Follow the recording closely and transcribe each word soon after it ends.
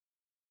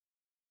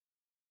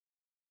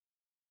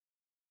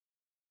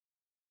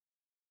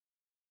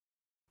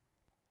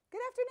Good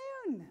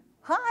afternoon.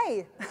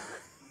 Hi.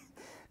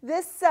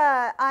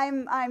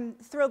 I'm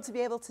thrilled to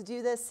be able to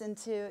do this and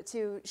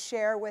to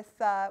share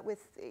with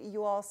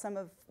you all some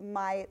of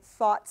my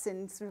thoughts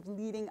and sort of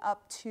leading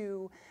up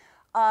to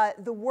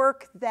the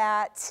work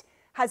that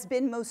has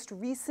been most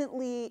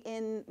recently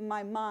in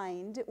my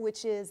mind,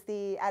 which is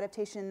the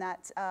adaptation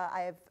that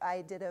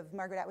I did of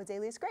Margaret Atwood's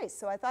Alias Grace.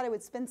 So I thought I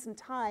would spend some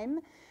time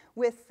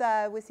with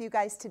you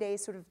guys today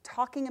sort of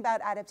talking about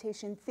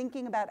adaptation,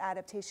 thinking about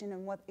adaptation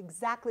and what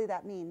exactly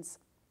that means.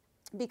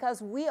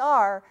 Because we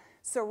are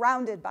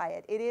surrounded by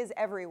it. It is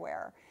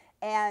everywhere.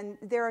 And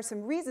there are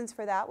some reasons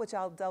for that, which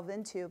I'll delve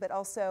into, but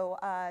also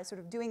sort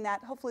of doing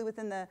that hopefully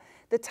within the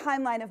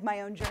timeline of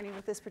my own journey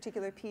with this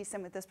particular piece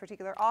and with this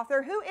particular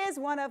author, who is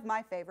one of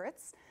my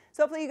favorites.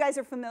 So hopefully you guys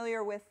are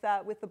familiar with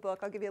the book.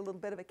 I'll give you a little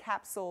bit of a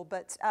capsule.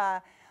 But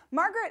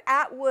Margaret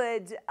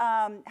Atwood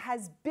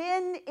has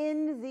been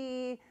in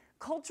the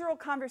cultural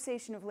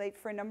conversation of late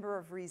for a number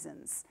of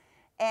reasons.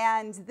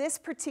 And this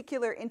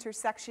particular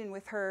intersection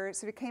with her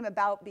sort of came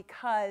about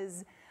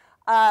because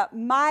as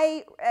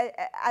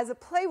a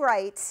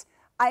playwright,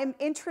 I'm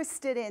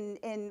interested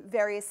in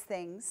various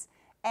things.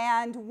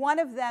 And one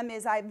of them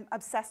is I'm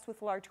obsessed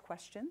with large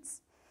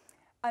questions.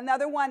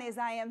 Another one is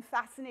I am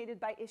fascinated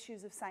by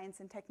issues of science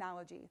and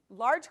technology.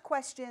 Large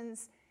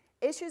questions,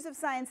 issues of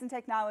science and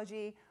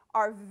technology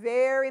are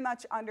very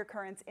much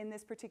undercurrents in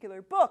this particular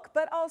book,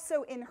 but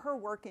also in her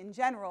work in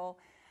general.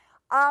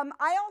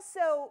 I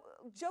also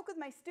joke with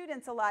my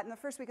students a lot in the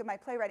first week of my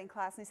playwriting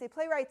class, and I say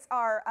playwrights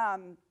are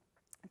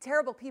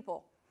terrible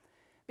people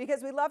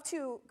because we love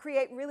to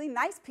create really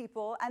nice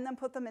people and then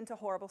put them into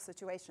horrible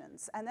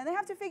situations. And then they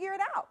have to figure it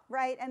out,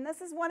 right? And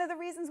this is one of the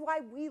reasons why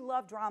we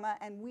love drama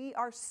and we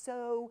are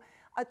so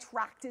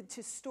attracted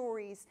to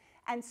stories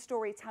and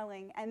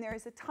storytelling. And there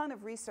is a ton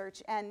of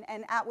research, and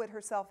Atwood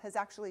herself has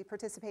actually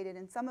participated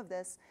in some of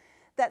this,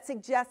 that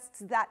suggests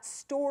that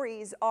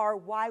stories are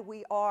why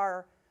we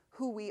are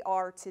who we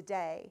are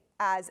today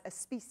as a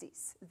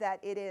species, that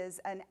it is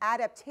an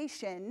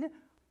adaptation,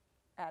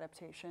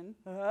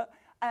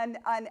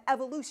 an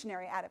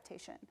evolutionary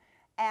adaptation.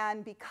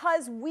 And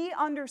because we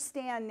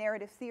understand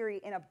narrative theory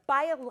in a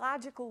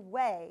biological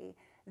way,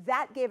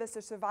 that gave us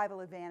a survival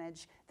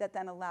advantage that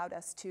then allowed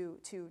us to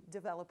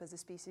develop as a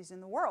species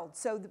in the world.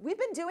 So we've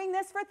been doing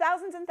this for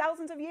thousands and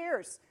thousands of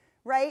years,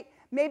 right?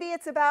 Maybe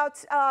it's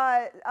about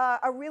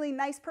a really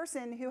nice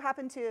person who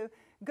happened to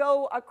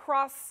go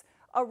across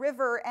a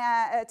river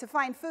to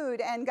find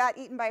food and got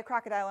eaten by a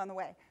crocodile on the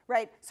way,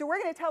 right? So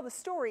we're going to tell the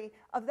story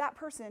of that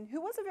person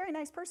who was a very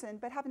nice person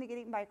but happened to get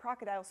eaten by a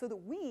crocodile so that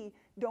we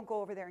don't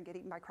go over there and get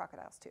eaten by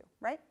crocodiles too,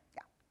 right?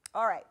 Yeah.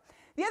 All right.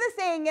 The other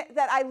thing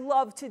that I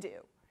love to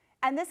do,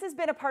 and this has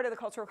been a part of the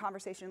cultural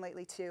conversation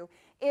lately too,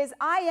 is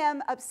I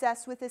am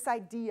obsessed with this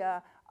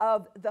idea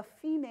of the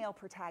female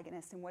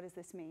protagonist. And what does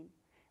this mean,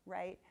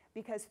 right?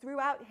 Because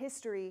throughout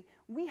history,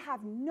 we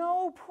have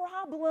no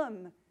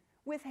problem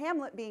with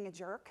Hamlet being a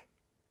jerk,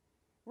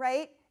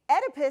 right?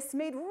 Oedipus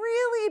made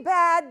really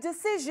bad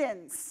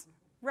decisions,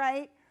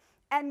 right?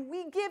 And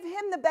we give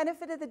him the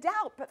benefit of the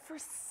doubt. But for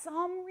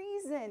some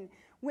reason,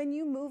 when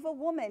you move a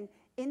woman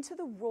into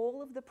the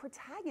role of the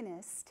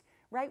protagonist,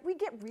 right, we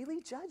get really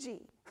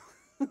judgy,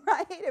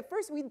 right? At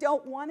first, we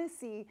don't want to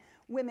see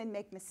women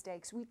make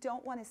mistakes. We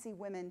don't want to see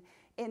women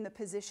in the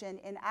position,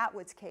 in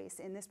Atwood's case,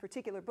 in this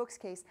particular book's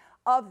case,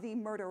 of the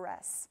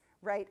murderess,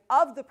 right?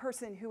 Of the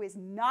person who is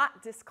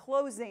not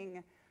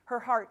disclosing her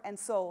heart and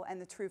soul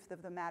and the truth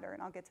of the matter.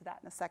 And I'll get to that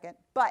in a second.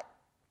 But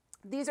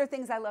these are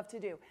things I love to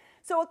do.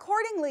 So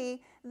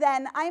accordingly,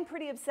 then, I'm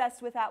pretty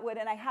obsessed with Atwood,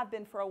 and I have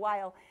been for a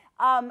while.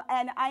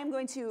 And I am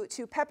going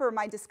to pepper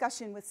my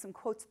discussion with some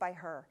quotes by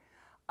her.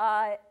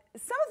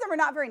 Some of them are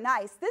not very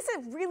nice. This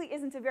really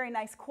isn't a very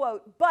nice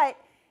quote, but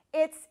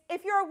it's,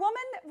 if you're a woman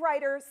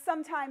writer,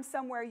 sometime,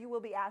 somewhere, you will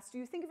be asked, do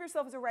you think of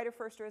yourself as a writer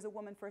first or as a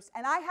woman first?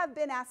 And I have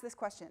been asked this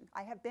question.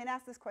 I have been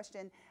asked this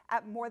question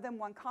at more than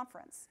one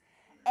conference.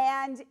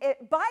 And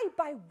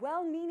by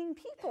well-meaning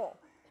people,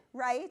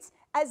 right?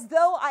 As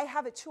though I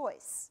have a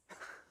choice,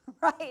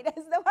 right?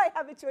 As though I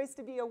have a choice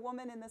to be a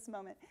woman in this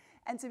moment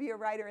and to be a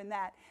writer in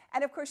that.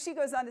 And of course, she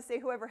goes on to say,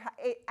 whoever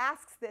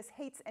asks this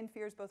hates and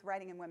fears both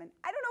writing and women.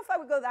 I don't know if I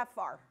would go that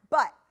far,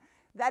 but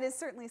that is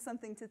certainly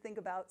something to think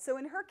about. So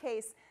in her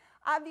case,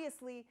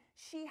 obviously,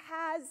 she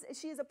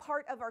is a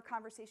part of our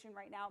conversation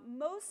right now,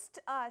 most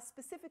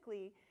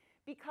specifically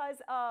because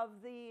of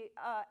the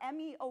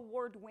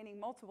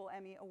multiple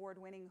Emmy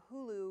Award-winning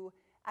Hulu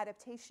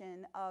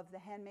adaptation of The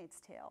Handmaid's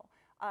Tale.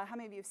 How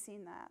many of you have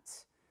seen that?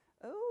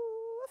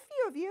 Oh, a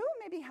few of you,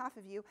 maybe half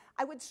of you.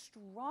 I would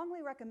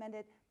strongly recommend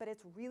it, but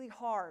it's really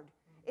hard.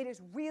 It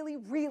is really,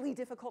 really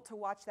difficult to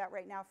watch that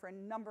right now for a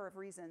number of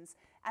reasons.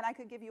 And I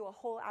could give you a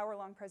whole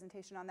hour-long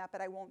presentation on that,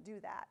 but I won't do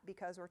that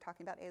because we're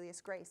talking about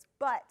Alias Grace.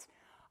 But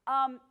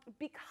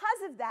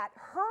because of that,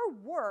 her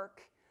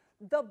work,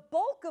 the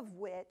bulk of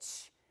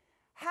which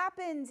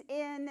happened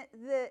in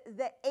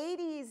the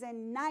 80s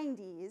and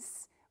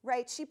 90s,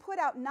 right? She put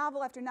out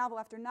novel after novel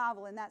after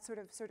novel in that sort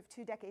of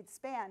 2-decade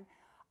span.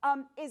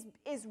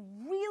 is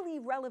really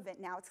relevant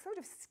now. It's sort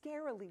of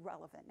scarily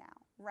relevant now,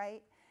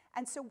 right?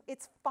 And so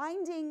it's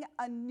finding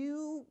a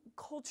new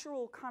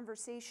cultural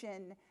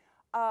conversation,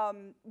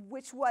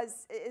 which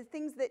was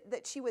things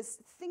that she was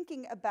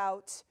thinking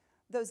about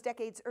those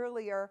decades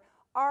earlier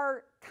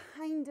are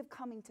kind of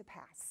coming to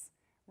pass,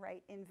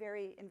 right, in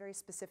very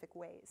specific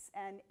ways.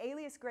 And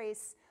Alias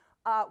Grace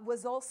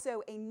was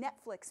also a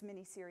Netflix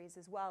miniseries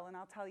as well, and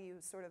I'll tell you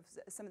sort of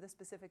some of the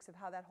specifics of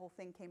how that whole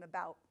thing came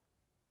about.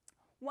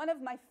 One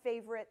of my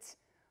favorite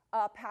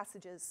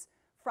passages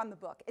from the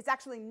book, it's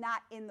actually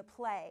not in the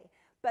play,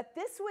 but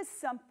this was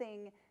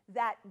something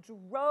that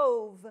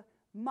drove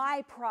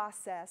my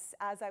process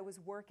as I was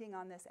working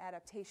on this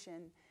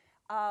adaptation.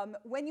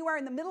 When you are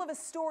in the middle of a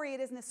story, it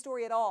isn't a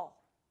story at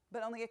all,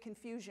 but only a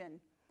confusion.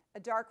 A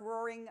dark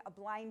roaring, a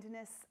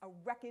blindness, a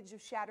wreckage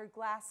of shattered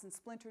glass and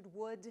splintered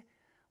wood,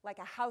 like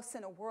a house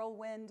in a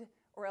whirlwind,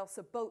 or else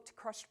a boat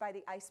crushed by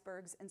the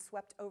icebergs and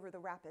swept over the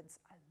rapids.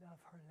 I love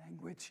her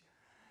language.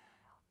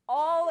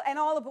 All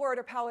aboard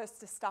are powerless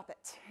to stop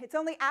it. It's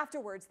only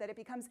afterwards that it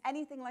becomes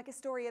anything like a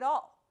story at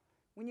all,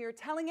 when you're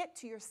telling it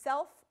to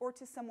yourself or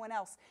to someone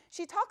else.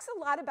 She talks a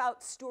lot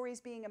about stories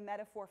being a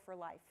metaphor for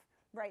life,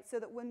 right? So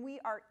that when we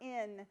are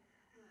in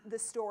the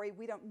story,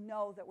 we don't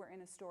know that we're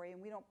in a story,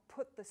 and we don't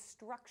put the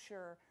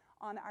structure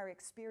on our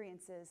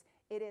experiences.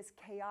 It is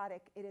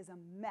chaotic, it is a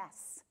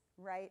mess,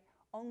 right?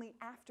 Only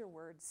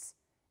afterwards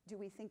do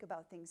we think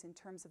about things in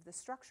terms of the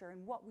structure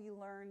and what we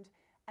learned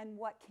and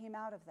what came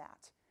out of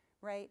that,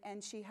 right?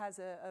 And she has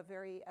a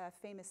very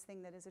famous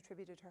thing that is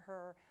attributed to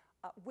her,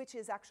 which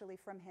is actually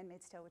from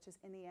Handmaid's Tale, which is,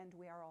 in the end,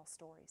 we are all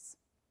stories,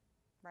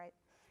 right?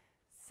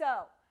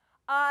 So,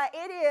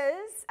 it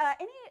is,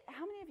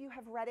 how many of you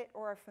have read it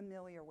or are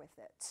familiar with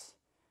it?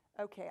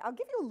 Okay, I'll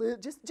give you a little,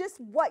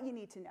 just what you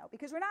need to know,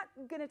 because we're not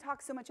going to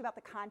talk so much about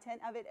the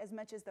content of it as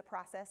much as the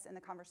process and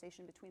the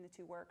conversation between the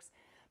two works.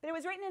 But it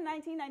was written in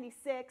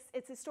 1996,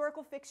 it's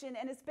historical fiction,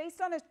 and it's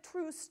based on a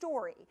true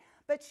story.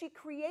 But she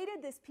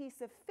created this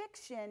piece of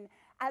fiction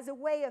as a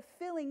way of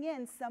filling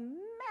in some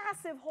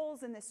massive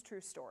holes in this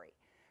true story.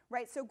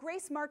 Right, so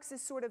Grace Marks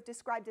is sort of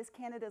described as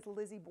Canada's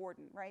Lizzie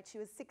Borden, right? She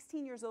was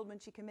 16 years old when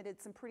she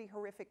committed some pretty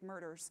horrific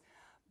murders.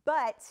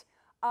 But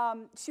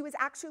she was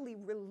actually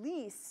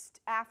released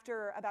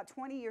after about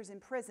 20 years in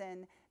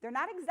prison. They're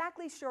not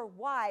exactly sure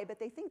why, but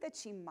they think that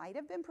she might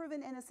have been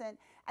proven innocent.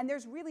 And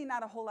there's really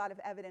not a whole lot of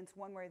evidence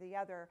one way or the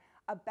other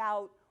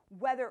about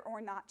whether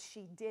or not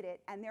she did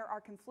it. And there are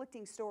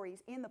conflicting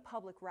stories in the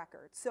public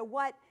record. So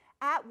what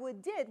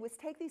Atwood did was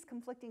take these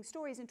conflicting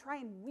stories and try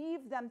and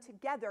weave them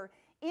together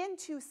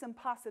into some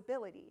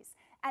possibilities.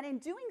 And in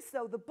doing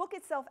so, the book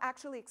itself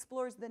actually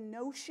explores the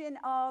notion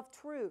of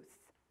truth.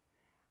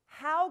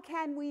 How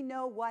can we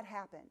know what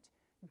happened?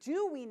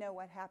 Do we know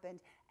what happened?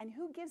 And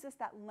who gives us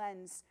that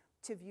lens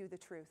to view the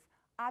truth?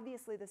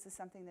 Obviously, this is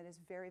something that is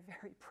very,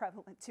 very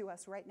prevalent to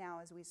us right now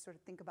as we sort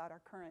of think about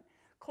our current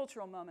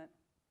cultural moment.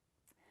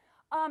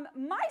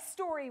 My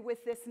story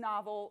with this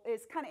novel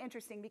is kind of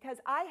interesting because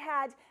I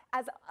had,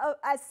 as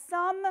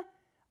some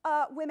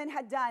women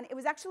had done, it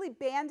was actually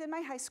banned in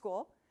my high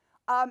school.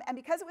 And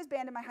because it was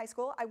banned in my high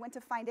school, I went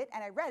to find it,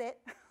 and I read it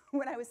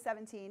when I was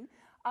 17,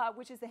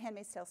 which is The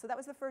Handmaid's Tale. So that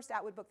was the first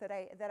Atwood book that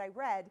I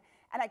read,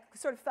 and I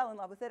sort of fell in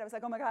love with it. I was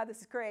like, oh my God,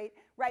 this is great,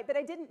 right? But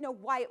I didn't know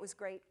why it was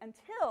great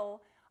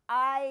until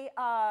I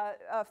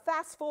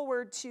fast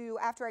forward to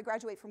after I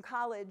graduate from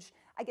college,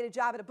 I get a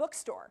job at a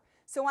bookstore.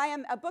 So I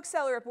am a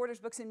bookseller at Borders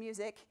Books and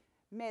Music,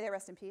 may they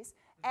rest in peace,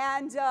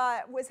 and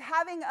was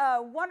having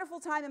a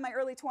wonderful time in my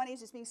early 20s,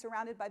 just being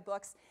surrounded by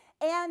books.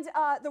 And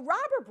The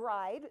Robber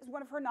Bride is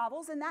one of her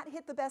novels, and that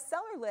hit the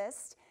bestseller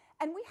list.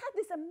 And we had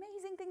this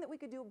amazing thing that we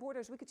could do at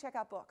Borders. We could check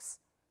out books,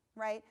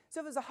 right? So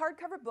if it was a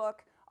hardcover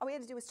book, all we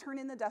had to do was turn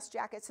in the dust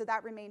jacket so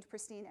that remained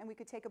pristine, and we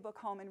could take a book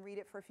home and read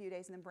it for a few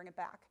days and then bring it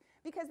back,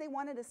 because they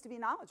wanted us to be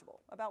knowledgeable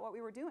about what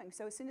we were doing.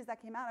 So as soon as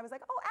that came out, I was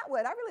like, oh,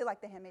 Atwood, I really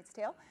like The Handmaid's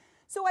Tale.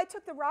 So I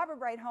took The Robber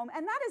Bride home,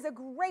 and that is a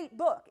great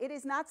book. It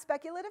is not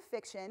speculative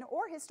fiction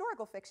or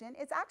historical fiction.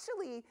 It's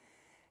actually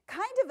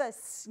kind of a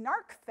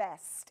snark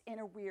fest in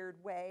a weird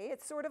way.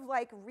 It's sort of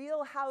like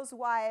Real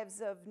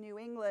Housewives of New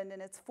England,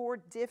 and it's 4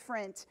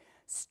 different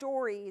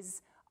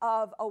stories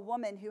of a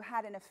woman who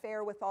had an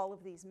affair with all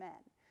of these men,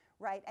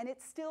 right? And it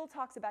still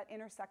talks about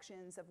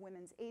intersections of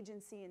women's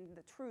agency and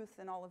the truth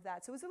and all of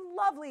that. So it was a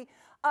lovely,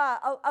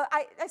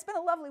 I spent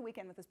a lovely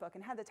weekend with this book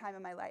and had the time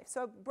of my life.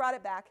 So I brought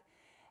it back.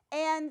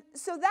 And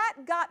so that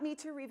got me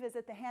to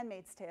revisit The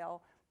Handmaid's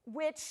Tale,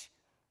 which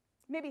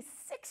maybe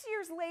 6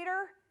 years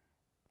later,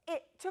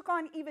 it took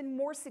on even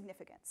more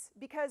significance,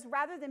 because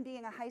rather than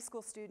being a high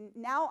school student,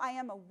 now I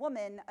am a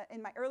woman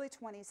in my early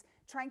 20s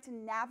trying to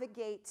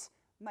navigate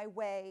my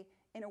way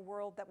in a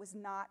world that was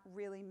not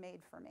really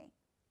made for me,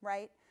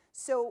 right?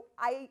 So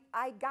I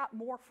got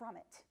more from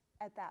it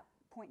at that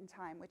point in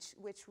time, which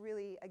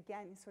really,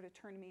 again, sort of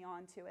turned me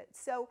on to it.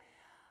 So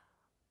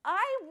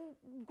I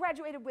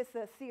graduated with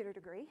a theater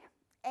degree,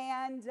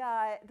 and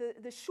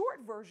the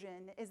short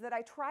version is that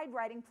I tried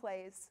writing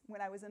plays when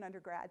I was an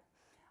undergrad.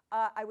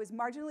 I was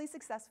marginally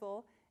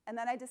successful, And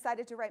then I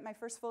decided to write my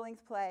first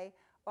full-length play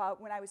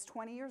when I was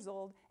 20 years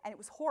old, and it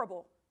was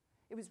horrible.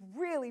 It was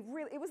really,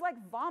 really, it was like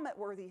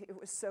vomit-worthy. It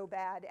was so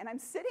bad. And I'm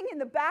sitting in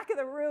the back of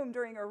the room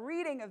during a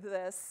reading of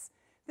this,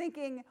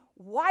 thinking,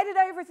 why did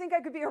I ever think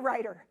I could be a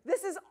writer?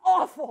 This is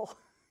awful.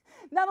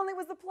 Not only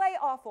was the play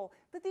awful,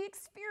 but the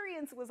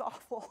experience was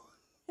awful.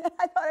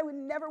 I thought I would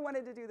never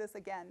wanted to do this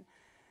again.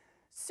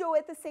 So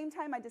at the same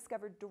time, I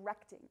discovered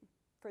directing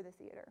for the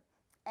theater.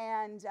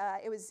 And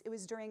it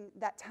was during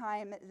that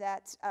time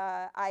that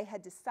I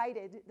had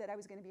decided that I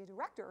was going to be a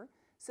director.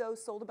 So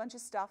sold a bunch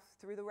of stuff,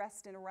 threw the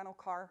rest in a rental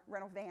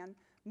van,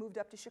 moved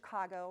up to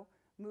Chicago,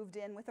 moved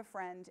in with a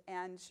friend,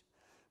 and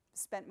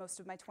spent most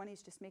of my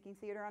 20s just making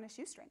theater on a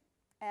shoestring.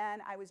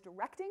 And I was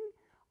directing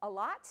a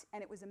lot,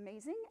 and it was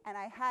amazing, and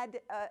I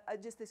had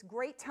just this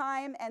great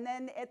time. And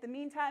then at the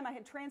meantime, I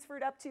had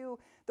transferred up to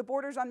the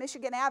Borders on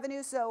Michigan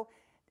Avenue, so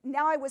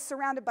now I was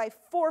surrounded by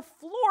 4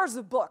 floors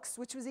of books,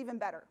 which was even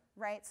better,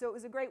 right? So it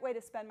was a great way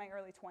to spend my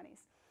early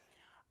 20s.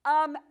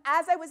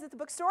 As I was at the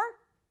bookstore,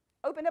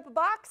 opened up a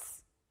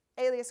box,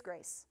 Alias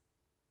Grace,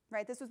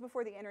 right? This was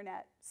before the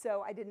internet,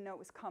 so I didn't know it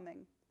was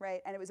coming,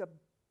 right? And it was a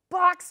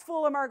box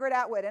full of Margaret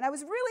Atwood, and I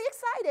was really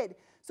excited.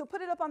 So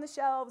put it up on the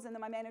shelves, and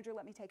then my manager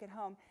let me take it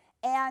home.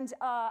 And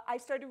I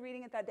started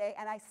reading it that day,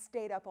 and I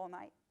stayed up all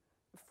night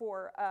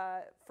for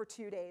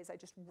 2 days. I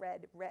just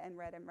read,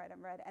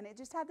 and it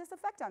just had this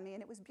effect on me,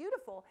 and it was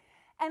beautiful.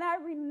 And I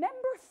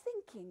remember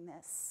thinking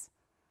this,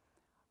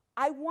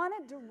 I want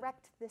to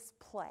direct this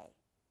play.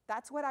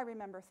 That's what I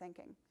remember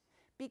thinking.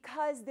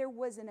 Because there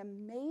was an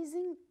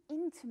amazing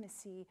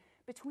intimacy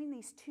between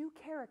these 2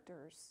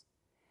 characters,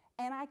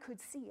 and I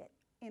could see it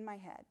in my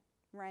head,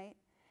 right?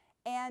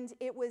 And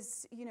it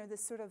was, you know,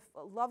 this sort of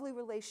lovely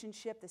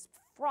relationship, this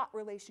fraught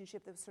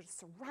relationship that was sort of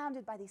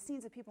surrounded by these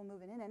scenes of people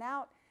moving in and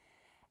out.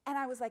 And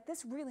I was like,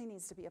 this really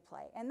needs to be a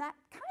play. And that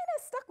kind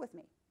of stuck with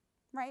me,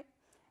 right?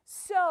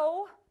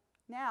 So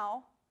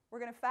now we're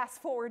going to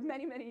fast forward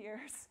many, many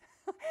years.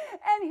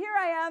 And here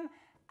I am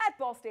at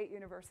Ball State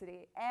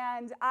University.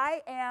 And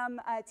I am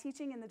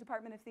teaching in the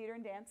Department of Theater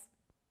and Dance.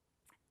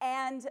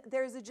 And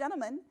there's a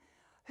gentleman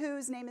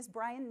whose name is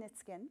Brian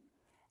Nitskin,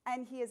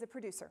 and he is a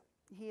producer.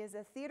 He is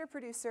a theater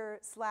producer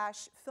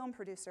 / film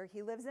producer.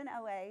 He lives in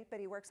LA, but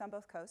he works on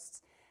both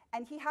coasts.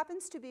 And he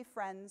happens to be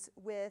friends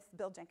with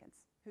Bill Jenkins,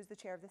 who's the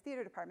chair of the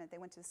theater department. They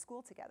went to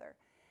school together.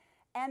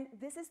 And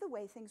this is the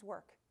way things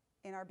work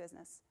in our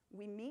business.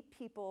 We meet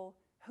people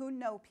who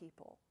know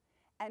people,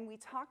 and we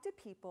talk to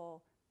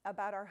people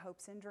about our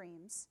hopes and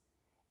dreams.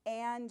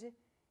 And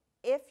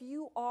if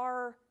you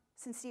are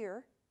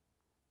sincere,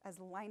 as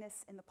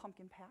Linus in the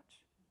pumpkin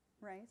patch,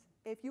 right?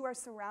 If you are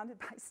surrounded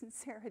by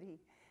sincerity,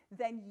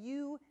 then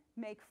you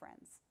make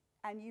friends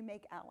and you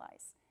make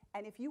allies.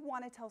 And if you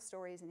want to tell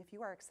stories and if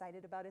you are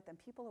excited about it, then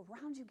people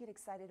around you get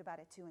excited about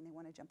it too, and they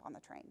want to jump on the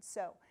train.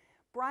 So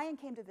Brian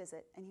came to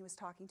visit, and he was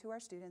talking to our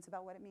students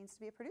about what it means to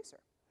be a producer.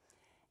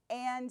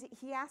 And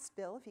he asked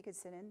Bill if he could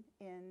sit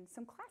in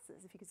some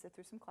classes, if he could sit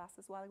through some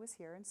classes while he was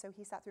here. And so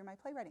he sat through my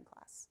playwriting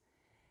class.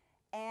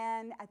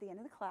 And at the end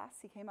of the class,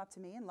 he came up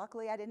to me, and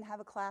luckily I didn't have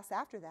a class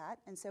after that,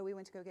 and so we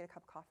went to go get a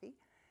cup of coffee.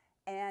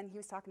 And he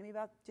was talking to me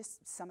about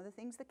just some of the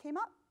things that came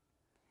up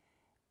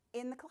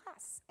in the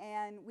class.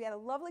 And we had a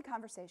lovely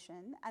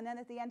conversation, and then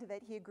at the end of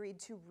it, he agreed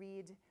to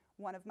read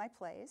one of my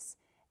plays.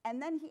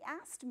 And then he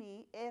asked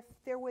me if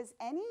there was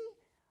any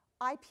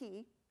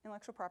IP,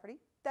 intellectual property,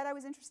 that I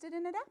was interested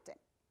in adapting.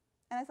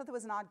 And I thought that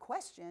was an odd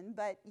question,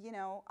 but you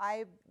know,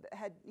 I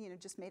had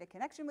just made a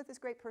connection with this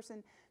great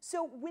person.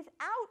 So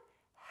without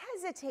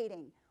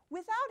hesitating,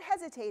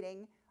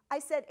 I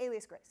said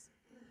Alias Grace.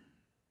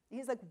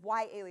 He's like,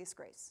 why Alias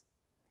Grace?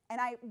 And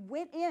I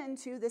went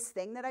into this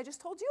thing that I just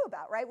told you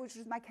about, right, which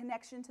was my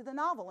connection to the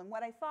novel and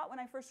what I thought when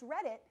I first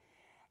read it.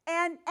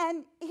 And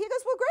he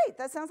goes, well, great,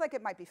 that sounds like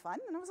it might be fun.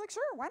 And I was like,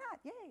 sure, why not,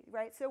 yay,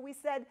 right? So we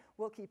said,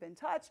 we'll keep in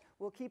touch,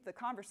 we'll keep the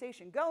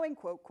conversation going,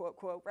 quote, quote,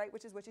 quote, right,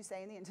 which is what you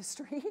say in the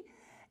industry,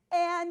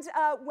 and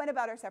went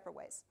about our separate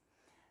ways.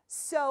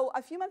 So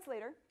a few months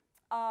later,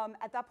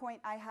 at that point,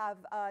 I have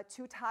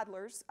 2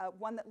 toddlers,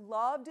 one that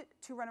loved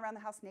to run around the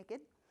house naked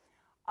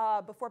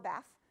before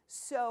bath.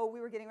 So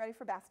we were getting ready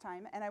for bath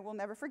time, and I will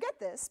never forget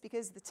this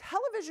because the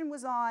television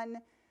was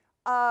on,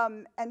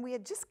 and we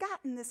had just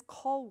gotten this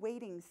call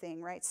waiting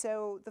thing, right?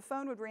 So the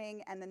phone would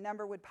ring, and the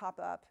number would pop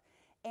up,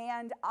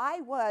 and I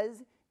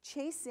was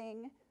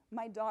chasing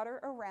my daughter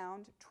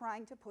around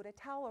trying to put a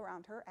towel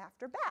around her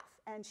after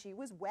bath, and she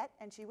was wet,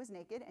 and she was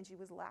naked, and she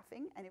was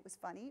laughing, and it was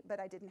funny,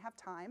 but I didn't have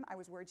time. I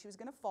was worried she was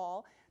going to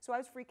fall, so I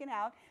was freaking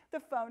out. The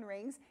phone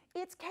rings.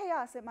 It's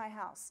chaos at my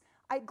house.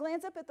 I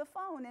glance up at the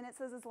phone, and it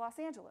says it's Los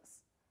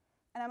Angeles.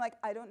 And I'm like,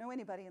 I don't know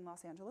anybody in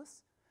Los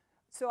Angeles,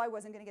 so I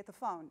wasn't going to get the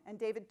phone. And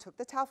David took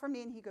the towel from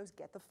me, and he goes,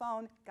 get the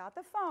phone. Got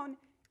the phone.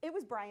 It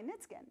was Brian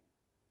Nitskin.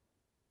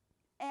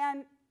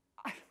 And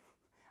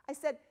I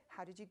said,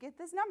 how did you get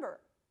this number?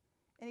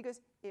 And he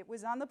goes, it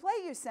was on the play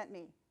you sent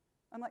me.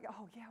 I'm like,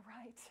 oh, yeah,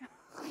 right.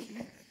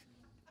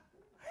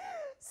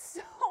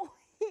 So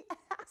he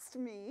asked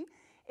me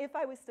if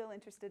I was still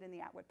interested in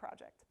the Atwood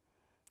project.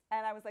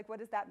 And I was like, what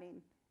does that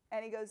mean?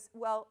 And he goes,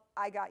 well,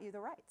 I got you the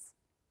rights.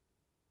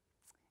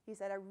 He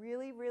said, I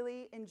really,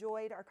 really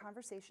enjoyed our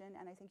conversation,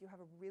 and I think you have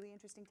a really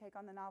interesting take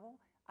on the novel.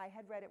 I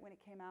had read it when it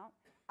came out.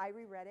 I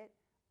reread it.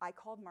 I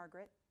called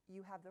Margaret.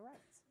 You have the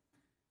rights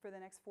for the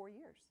next 4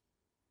 years.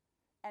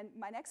 And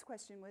my next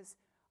question was,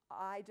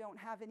 I don't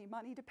have any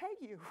money to pay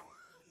you.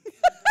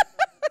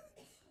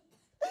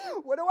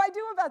 What do I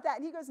do about that?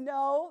 And he goes,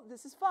 no,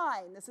 this is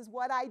fine. This is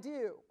what I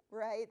do,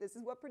 right? This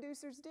is what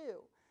producers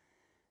do.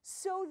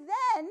 So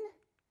then,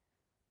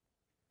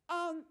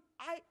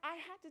 I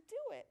had to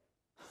do it.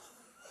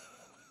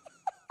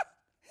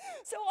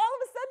 So all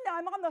of a sudden now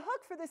I'm on the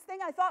hook for this thing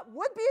I thought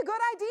would be a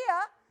good idea.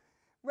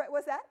 Right,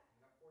 what's that?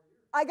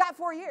 I got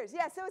 4 years.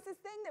 Yeah, so it's this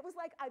thing that was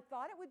like, I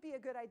thought it would be a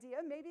good idea.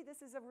 Maybe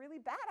this is a really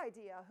bad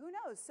idea. Who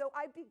knows? So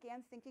I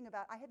began thinking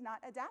about, I had not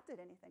adapted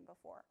anything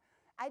before.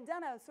 I'd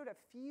done a sort of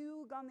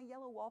fugue on the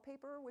yellow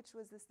wallpaper, which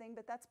was this thing,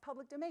 but that's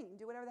public domain. You can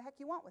do whatever the heck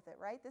you want with it,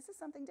 right? This is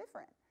something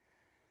different.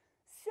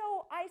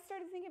 So I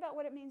started thinking about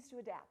what it means to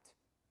adapt,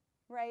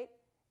 right?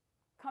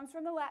 Comes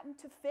from the Latin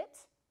to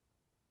fit.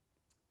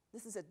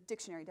 This is a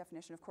dictionary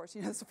definition, of course.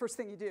 You know, that's the first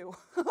thing you do.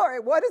 All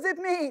right, what does it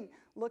mean?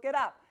 Look it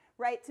up,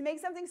 right? To make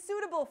something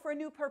suitable for a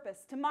new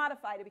purpose, to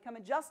modify, to become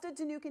adjusted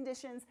to new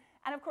conditions.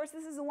 And of course,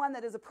 this is the one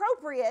that is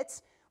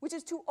appropriate, which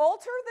is to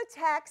alter the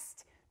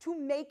text to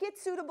make it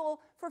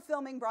suitable for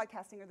filming,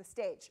 broadcasting, or the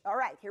stage. All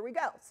right, here we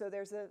go. So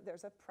there's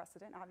a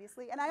precedent,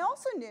 obviously. And I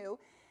also knew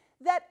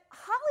that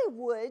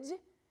Hollywood,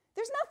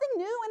 there's nothing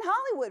new in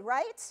Hollywood,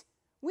 right?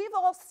 We've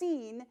all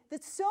seen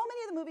that so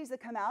many of the movies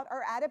that come out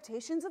are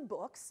adaptations of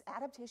books,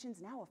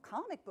 adaptations now of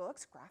comic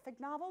books, graphic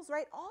novels,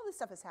 right? All this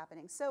stuff is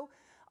happening. So,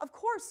 of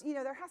course, you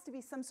know, there has to be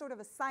some sort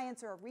of a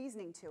science or a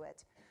reasoning to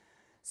it.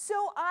 So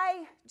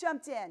I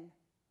jumped in,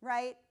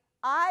 right?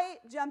 I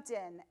jumped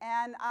in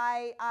and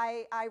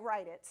I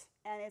write it.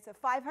 And it's a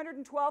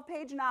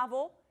 512-page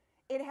novel.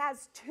 It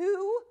has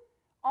 2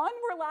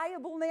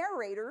 unreliable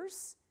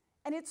narrators,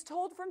 and it's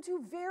told from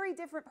 2 very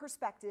different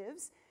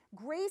perspectives.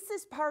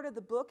 Grace's part of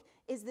the book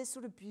is this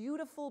sort of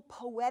beautiful,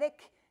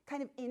 poetic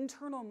kind of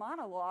internal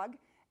monologue,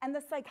 and the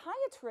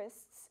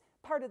psychiatrist's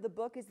part of the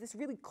book is this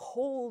really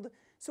cold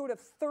sort of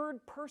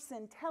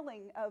third-person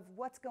telling of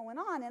what's going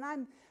on, and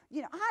I'm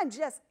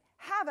just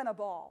having a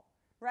ball,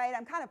 right?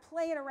 I'm kind of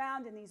playing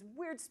around in these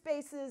weird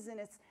spaces, and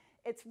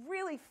it's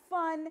really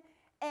fun,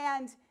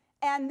 and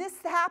this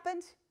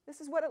happened.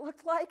 This is what it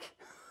looked like,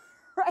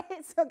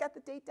 right? So I got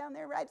the date down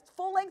there, right? It's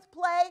full-length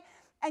play.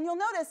 And you'll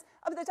notice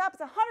up at the top it's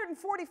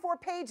 144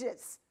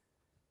 pages.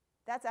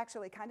 That's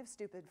actually kind of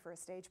stupid for a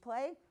stage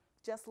play,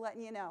 just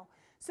letting you know.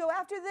 So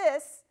after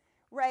this,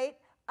 right,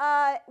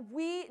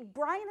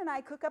 Brian and I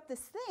cook up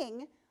this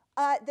thing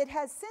that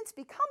has since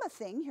become a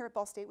thing here at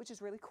Ball State, which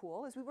is really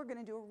cool, is we were going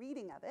to do a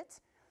reading of it.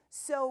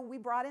 So we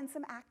brought in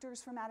some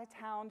actors from out of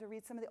town to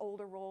read some of the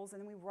older roles,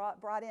 and then we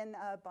brought in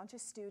a bunch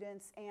of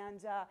students,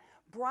 and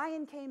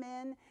Brian came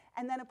in,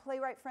 and then a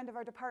playwright friend of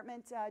our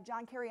department,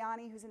 John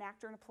Cariani, who's an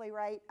actor and a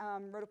playwright,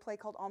 wrote a play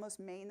called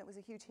Almost Maine that was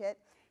a huge hit.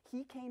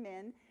 He came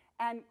in,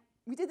 and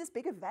we did this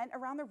big event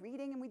around the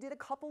reading, and we did a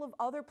couple of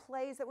other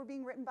plays that were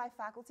being written by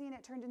faculty, and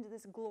it turned into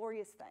this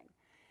glorious thing.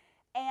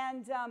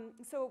 And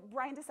so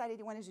Brian decided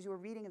he wanted to do a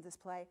reading of this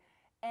play,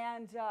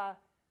 and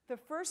the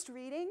first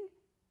reading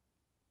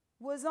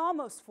was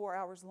almost 4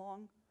 hours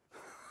long.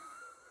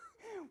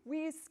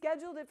 We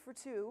scheduled it for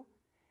 2,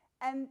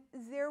 and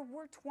there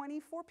were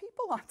 24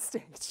 people on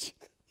stage.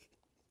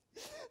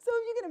 So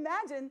if you can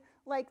imagine,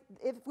 like,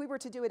 if we were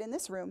to do it in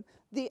this room,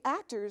 the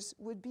actors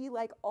would be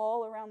like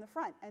all around the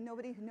front, and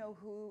nobody could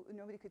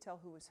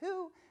tell who was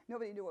who,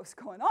 nobody knew what was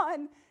going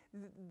on.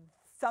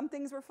 Some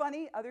things were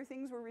funny, other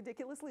things were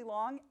ridiculously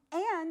long,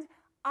 and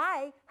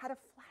I had a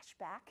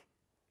flashback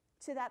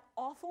to that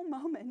awful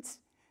moment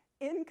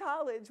in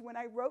college when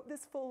I wrote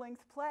this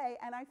full-length play,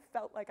 and I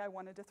felt like I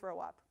wanted to throw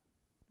up,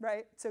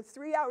 right? So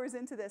 3 hours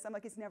into this, I'm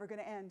like, it's never going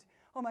to end.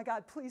 Oh my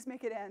God, please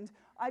make it end.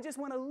 I just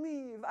want to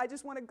leave. I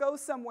just want to go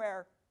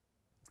somewhere.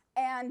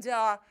 And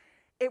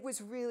it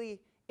was really,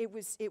 it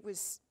was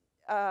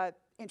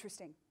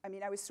interesting. I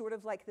mean, I was sort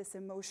of like this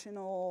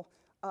emotional,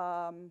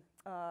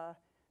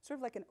 sort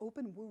of like an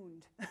open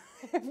wound,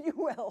 if you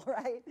will,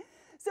 right?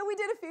 So we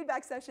did a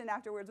feedback session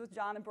afterwards with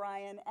John and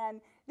Brian,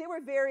 and they were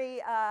very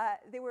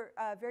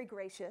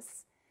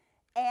gracious.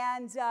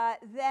 And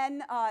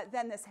then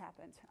this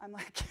happened. I'm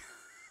like,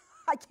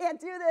 I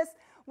can't do this.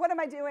 What am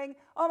I doing?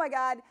 Oh my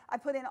God, I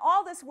put in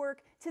all this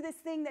work to this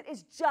thing that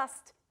is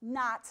just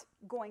not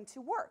going to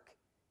work,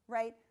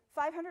 right?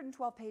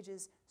 512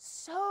 pages,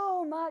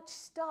 so much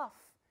stuff,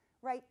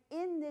 right,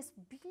 in this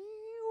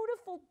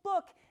beautiful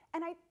book,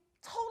 and I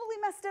totally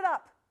messed it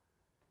up,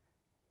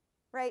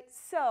 right?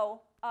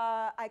 So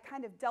I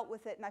kind of dealt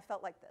with it, and I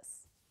felt like this,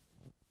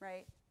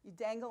 right? You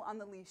dangle on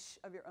the leash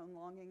of your own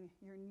longing,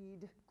 your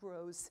need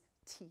grows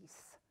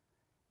teeth,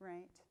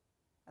 right?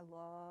 I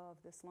love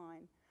this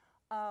line.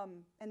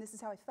 And this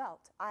is how I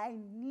felt. I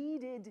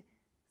needed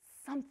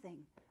something.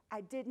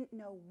 I didn't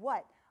know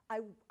what.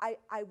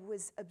 I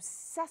was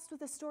obsessed with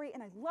the story,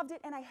 and I loved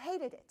it, and I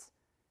hated it,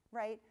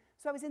 right?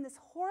 So I was in this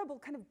horrible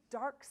kind of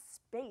dark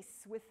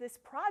space with this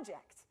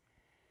project.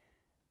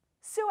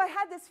 So I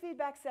had this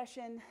feedback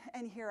session,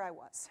 and here I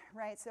was,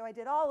 right? So I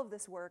did all of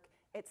this work.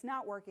 It's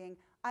not working.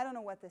 I don't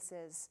know what this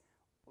is.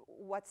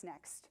 What's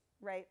next,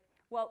 right?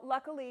 Well,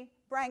 luckily,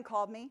 Brian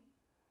called me.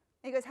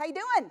 He goes, how you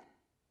doing?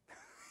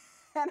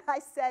 And I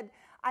said,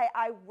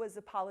 I was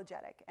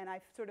apologetic, and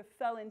I sort of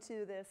fell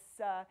into this,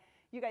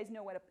 you guys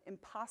know what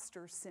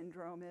imposter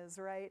syndrome is,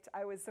 right?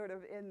 I was sort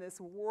of in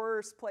this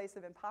worst place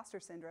of imposter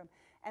syndrome,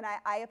 and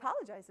I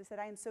apologized. I said,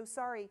 I am so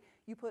sorry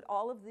you put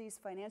all of these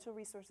financial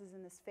resources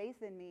and this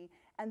faith in me,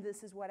 and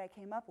this is what I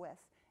came up with. And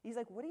he's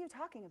like, what are you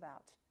talking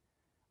about?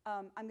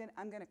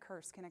 I'm gonna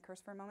curse. Can I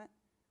curse for a moment?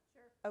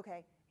 Sure.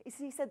 Okay.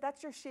 He said,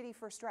 that's your shitty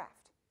first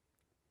draft.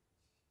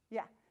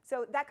 Yeah.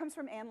 So that comes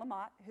from Anne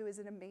Lamott, who is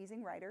an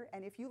amazing writer.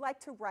 And if you like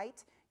to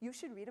write, you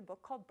should read a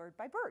book called Bird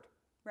by Bird,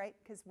 right?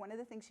 Because one of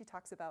the things she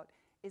talks about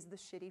is the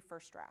shitty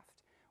first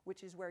draft,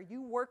 which is where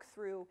you work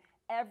through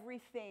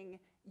everything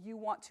you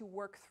want to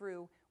work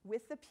through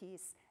with the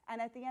piece.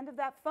 And at the end of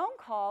that phone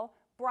call,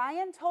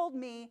 Brian told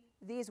me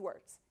these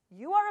words: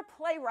 you are a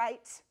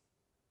playwright.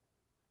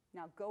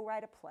 Now go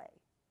write a play.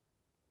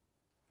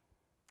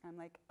 I'm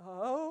like,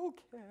 okay.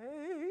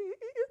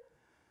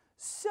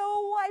 So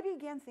I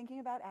began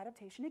thinking about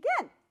adaptation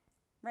again,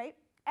 right?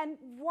 And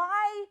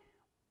why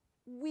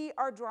we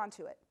are drawn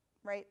to it,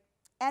 right?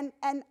 And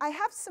I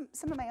have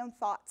some of my own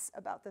thoughts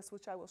about this,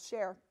 which I will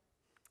share.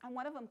 And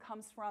one of them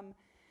comes from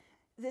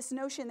this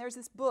notion. There's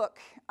this book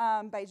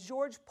by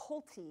George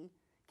Pulte.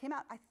 Came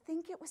out, I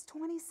think it was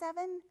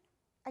 27.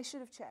 I should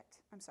have checked.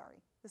 I'm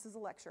sorry. This is a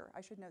lecture.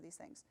 I should know these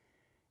things.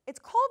 It's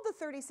called The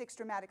 36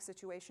 Dramatic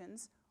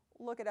Situations.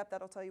 Look it up.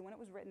 That'll tell you when it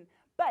was written.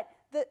 But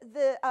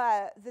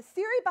the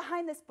theory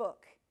behind this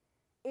book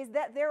is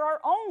that there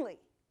are only,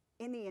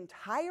 in the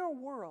entire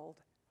world,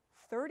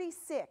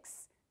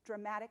 36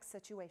 dramatic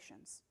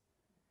situations,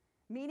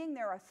 meaning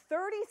there are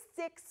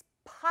 36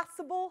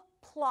 possible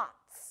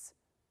plots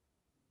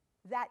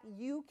that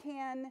you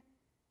can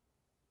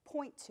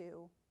point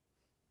to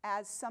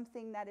as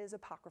something that is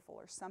apocryphal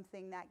or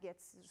something that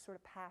gets sort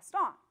of passed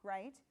on,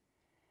 right?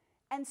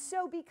 And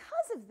so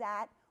because of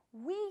that,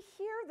 we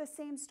hear the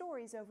same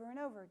stories over and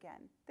over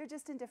again. They're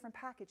just in different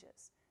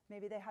packages.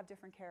 Maybe they have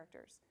different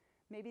characters.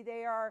 Maybe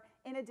they are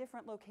in a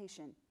different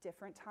location,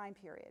 different time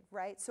period,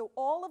 right? So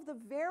all of the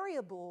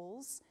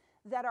variables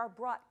that are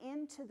brought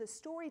into the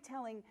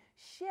storytelling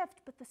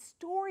shift, but the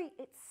story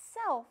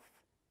itself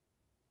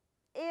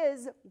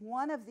is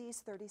one of these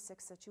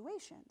 36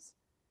 situations,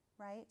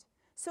 right?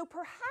 So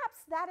perhaps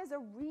that is a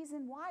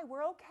reason why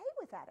we're okay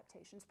with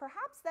adaptations.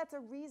 Perhaps that's a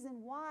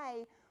reason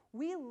why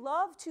we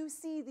love to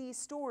see these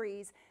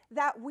stories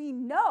that we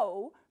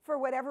know, for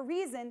whatever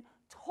reason,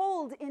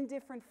 told in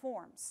different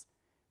forms,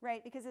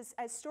 right? Because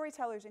as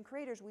storytellers and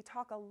creators, we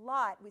talk a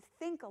lot, we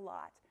think a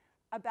lot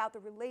about the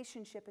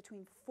relationship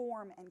between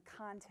form and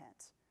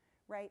content,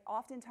 right?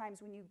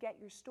 Oftentimes when you get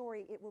your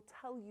story, it will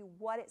tell you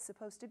what it's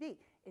supposed to be.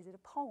 Is it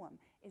a poem?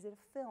 Is it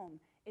a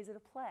film? Is it a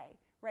play,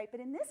 right? But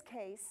in this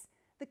case,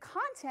 the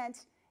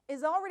content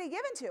is already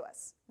given to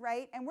us,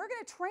 right? And we're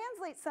going to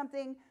translate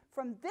something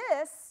from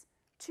this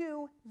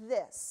to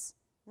this,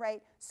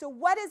 right? So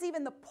what is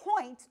even the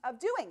point of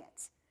doing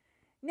it?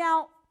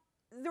 Now,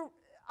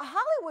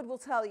 Hollywood will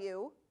tell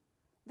you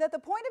that the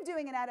point of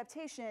doing an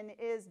adaptation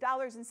is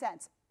dollars and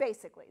cents,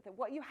 basically. That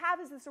what you have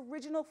is this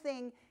original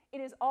thing.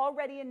 It is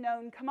already a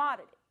known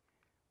commodity,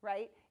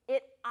 right?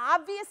 It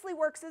obviously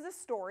works as a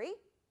story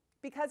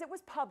because it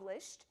was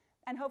published,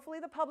 and hopefully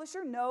the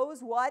publisher knows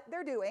what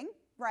they're doing,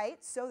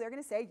 right? So they're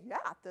going to say, yeah,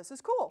 this is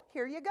cool.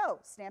 Here you go,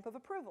 stamp of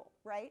approval,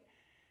 right?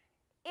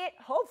 It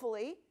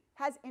hopefully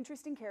has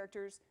interesting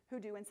characters who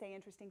do and say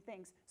interesting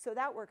things. So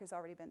that work has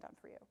already been done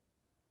for you,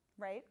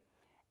 right?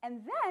 And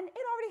then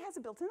it already has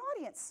a built-in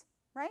audience,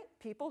 right?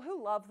 People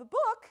who love the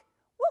book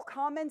will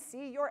come and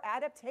see your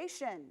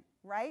adaptation,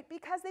 right?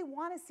 Because they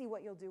want to see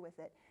what you'll do with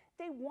it.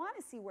 They want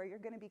to see where you're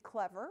going to be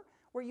clever,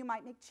 where you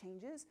might make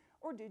changes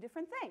or do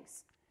different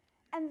things.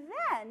 And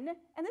then,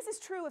 and this is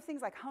true of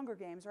things like Hunger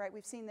Games, right?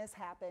 We've seen this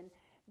happen.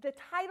 The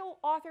title,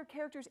 author,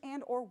 characters,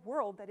 and or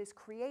world that is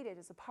created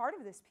as a part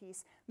of this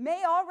piece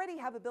may already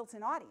have a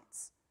built-in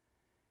audience,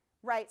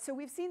 right? So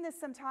we've seen this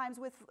sometimes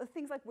with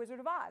things like Wizard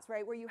of Oz,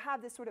 right? Where you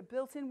have this sort of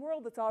built-in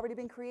world that's already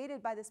been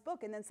created by this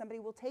book, and then somebody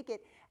will take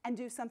it and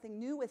do something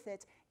new with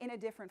it in a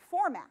different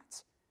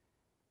format,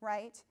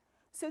 right?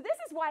 So this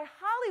is why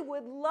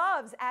Hollywood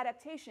loves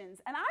adaptations.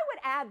 And I would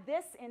add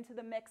this into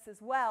the mix as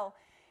well,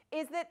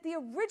 is that the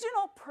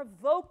original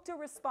provoked a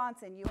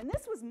response in you. And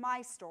this was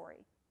my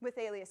story with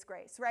Alias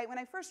Grace, right? When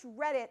I first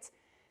read it,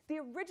 the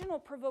original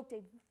provoked a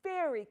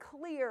very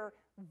clear,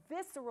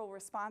 visceral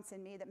response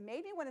in me that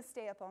made me want to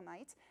stay up all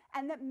night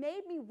and that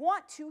made me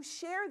want to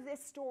share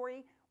this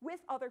story with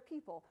other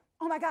people.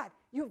 Oh my God,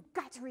 you've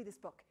got to read this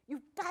book.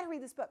 You've got to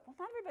read this book. Well,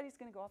 not everybody's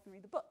going to go off and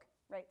read the book,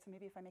 right? So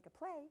maybe if I make a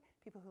play,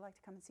 people who like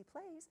to come and see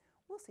plays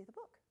will see the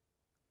book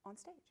on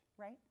stage,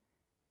 right?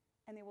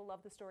 And they will love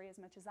the story as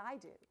much as I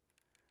do.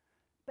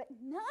 But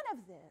none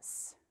of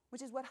this,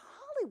 which is what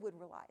Hollywood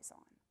relies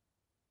on,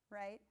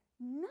 right?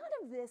 none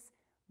of this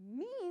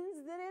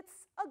means that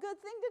it's a good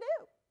thing to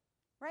do,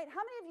 right? How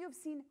many of you have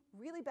seen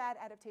really bad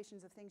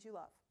adaptations of things you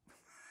love?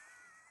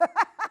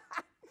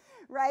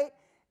 Right?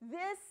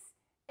 This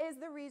is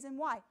the reason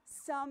why.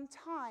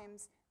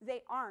 Sometimes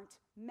they aren't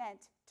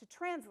meant to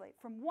translate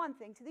from one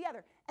thing to the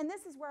other. And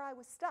this is where I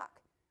was stuck,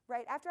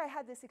 right? After I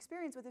had this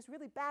experience with this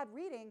really bad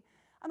reading,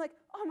 I'm like,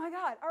 oh my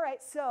God, all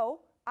right,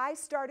 so I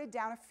started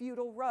down a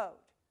futile road.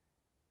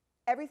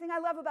 Everything I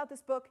love about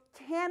this book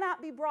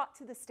cannot be brought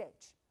to the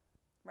stage,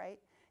 right?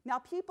 Now,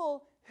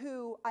 people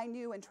who I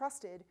knew and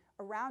trusted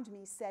around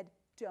me said,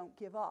 don't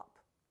give up,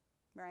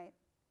 right?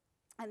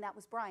 And that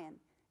was Brian.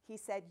 He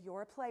said,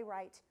 you're a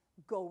playwright,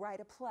 go write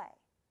a play.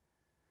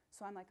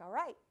 So I'm like, all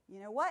right, you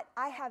know what?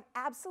 I have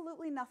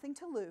absolutely nothing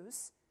to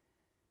lose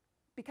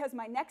because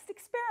my next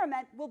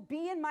experiment will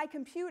be in my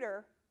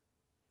computer,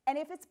 and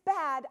if it's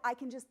bad, I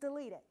can just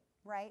delete it,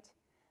 right?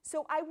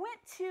 So I went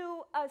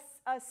to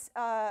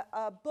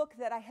a book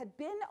that I had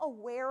been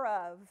aware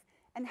of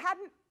and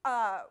hadn't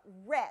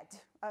read.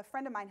 A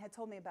friend of mine had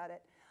told me about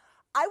it.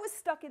 I was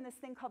stuck in this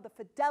thing called the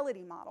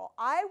fidelity model.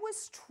 I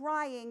was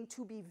trying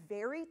to be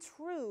very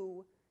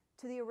true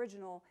to the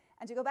original,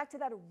 and to go back to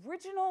that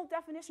original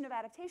definition of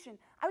adaptation,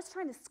 I was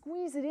trying to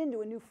squeeze it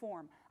into a new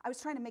form. I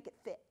was trying to make it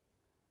fit,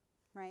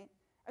 right?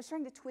 I was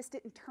trying to twist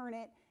it and turn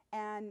it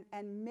and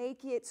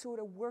make it sort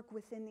of work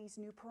within these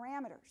new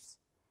parameters.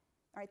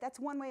 All right, that's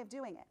one way of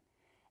doing it.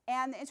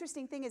 And the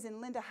interesting thing is in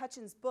Linda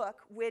Hutchins'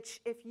 book, which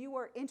if you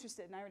are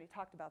interested, and I already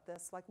talked about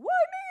this, like, why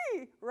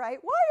me, right?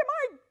 Why am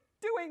I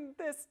doing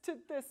this to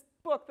this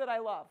book that I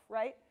love,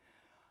 right?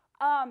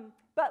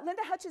 But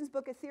Linda Hutchins'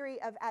 book, A Theory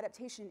of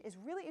Adaptation, is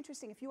really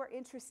interesting if you are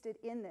interested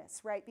in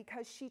this, right?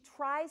 Because she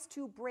tries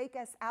to break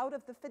us out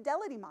of the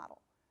fidelity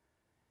model.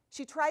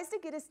 She tries to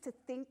get us to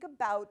think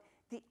about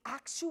the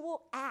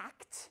actual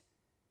act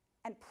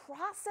and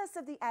process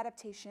of the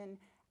adaptation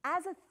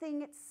as a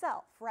thing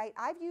itself, right?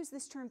 I've used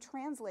this term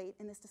translate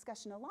in this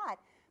discussion a lot,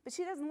 but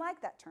she doesn't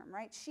like that term,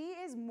 right? She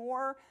is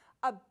more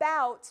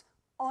about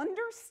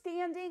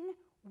understanding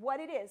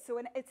what it is.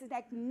 So it's an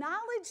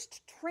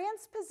acknowledged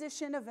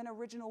transposition of an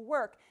original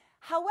work.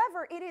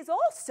 However, it is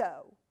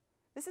also,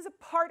 this is a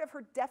part of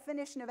her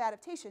definition of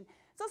adaptation,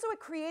 it's also a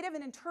creative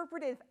and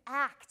interpretive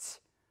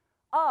act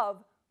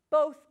of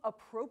both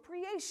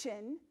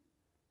appropriation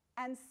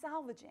and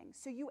salvaging.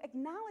 So you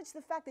acknowledge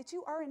the fact that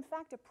you are in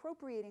fact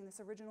appropriating this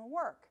original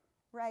work,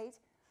 right?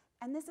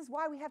 And this is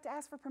why we have to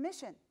ask for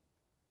permission,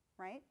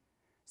 right?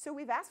 So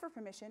we've asked for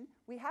permission,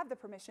 we have the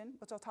permission,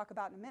 which I'll talk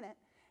about in a minute,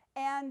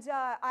 and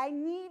I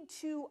need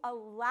to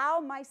allow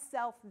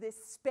myself this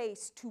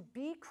space to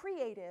be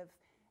creative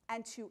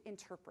and to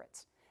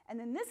interpret. And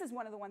then this is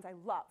one of the ones I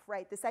love,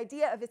 right? This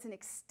idea of it's an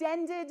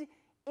extended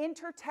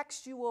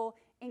intertextual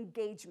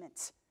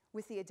engagement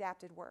with the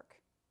adapted work,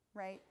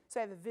 right? So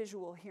I have a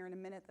visual here in a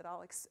minute that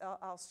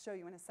I'll show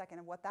you in a second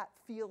of what that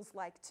feels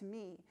like to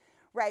me,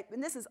 right?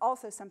 And this is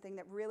also something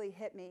that really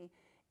hit me.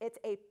 It's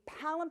a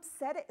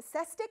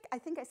palimpsestic, I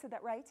think I said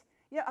that right.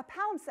 You know, a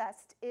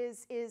palimpsest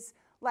is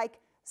like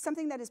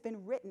something that has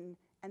been written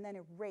and then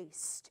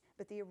erased,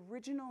 but the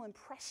original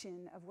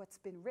impression of what's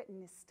been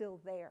written is still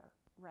there,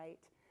 right?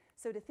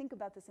 So to think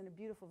about this in a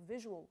beautiful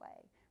visual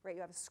way, right?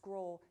 You have a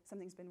scroll,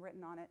 something's been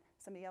written on it,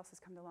 somebody else has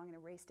come along and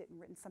erased it and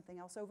written something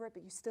else over it,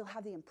 but you still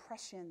have the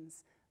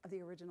impressions of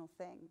the original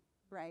thing,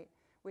 right?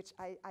 Which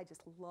I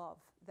just love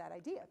that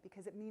idea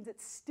because it means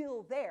it's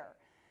still there.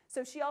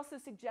 So she also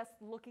suggests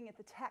looking at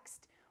the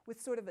text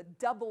with sort of a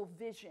double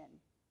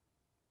vision,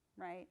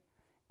 right?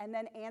 And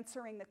then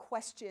answering the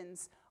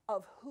questions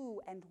of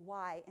who and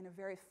why in a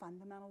very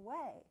fundamental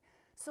way.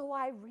 So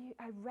I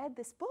read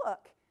this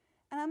book,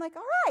 and I'm like,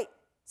 all right,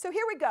 so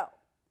here we go.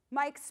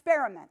 My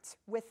experiment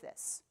with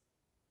this.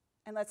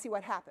 And let's see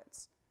what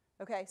happens.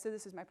 Okay, so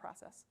this is my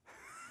process.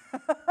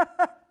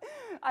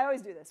 I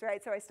always do this,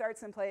 right? So I start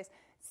someplace,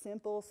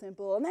 simple,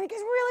 and then it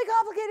gets really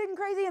complicated and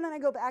crazy, and then I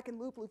go back and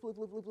loop,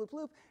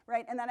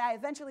 right? And then I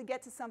eventually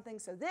get to something,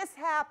 so this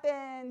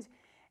happened,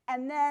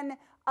 and then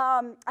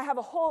I have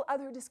a whole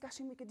other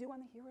discussion we could do on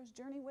the hero's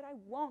journey, what I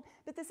won't,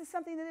 but this is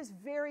something that is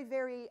very,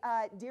 very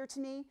dear to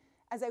me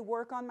as I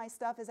work on my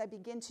stuff, as I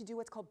begin to do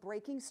what's called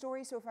breaking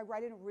stories. So if I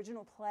write an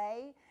original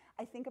play,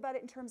 I think about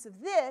it in terms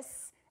of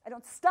this. I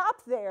don't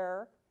stop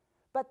there,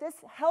 but this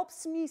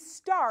helps me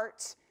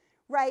start,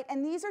 right?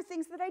 And these are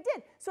things that I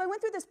did. So I went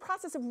through this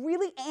process of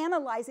really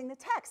analyzing the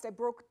text. I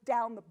broke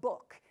down the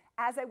book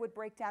as I would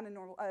break down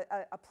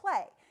a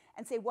play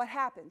and say, what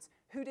happens?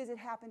 Who does it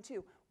happen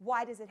to?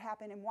 Why does it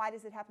happen? And why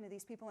does it happen to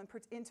these people in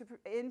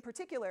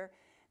particular?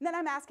 And then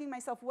I'm asking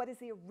myself, what is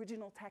the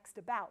original text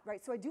about,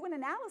 right? So I do an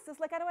analysis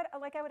like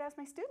I would ask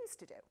my students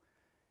to do,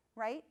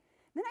 right?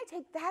 Then I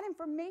take that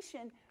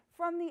information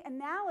from the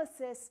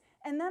analysis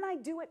and then I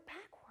do it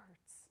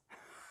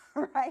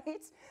backwards,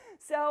 right?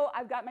 So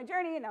I've got my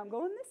journey and now I'm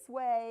going this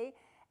way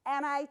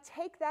and I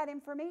take that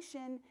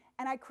information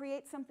and I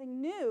create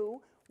something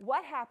new.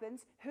 What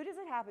happens? Who does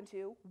it happen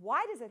to?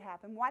 Why does it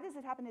happen? Why does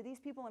it happen to these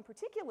people in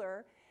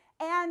particular?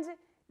 And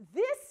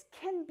this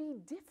can be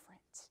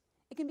different.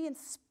 It can be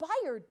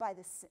inspired by,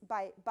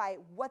 by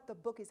what the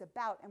book is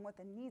about and what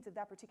the needs of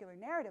that particular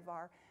narrative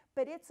are,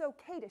 but it's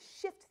okay to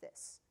shift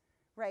this,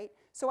 right?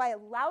 So I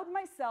allowed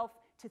myself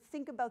to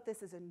think about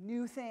this as a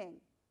new thing,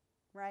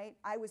 right?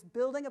 I was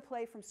building a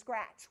play from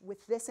scratch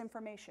with this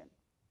information.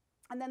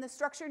 And then the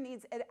structure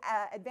needs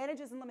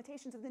advantages and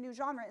limitations of the new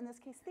genre, in this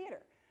case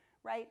theater,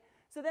 right?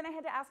 So then I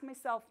had to ask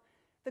myself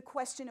the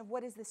question of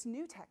what is this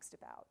new text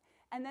about?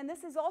 And then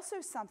this is also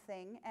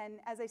something, and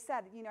as I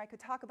said, you know, I could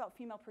talk about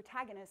female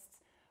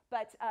protagonists,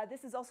 but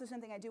this is also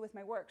something I do with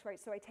my works, right?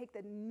 So I take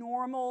the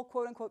normal,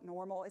 quote unquote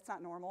normal, it's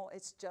not normal,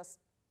 it's just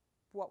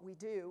what we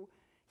do,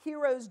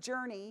 hero's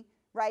journey,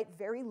 right?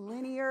 Very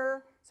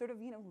linear, sort of,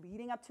 you know,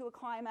 leading up to a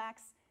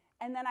climax,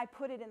 and then I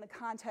put it in the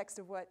context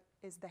of what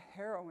is the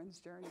heroine's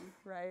journey,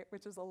 right?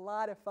 Which is a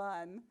lot of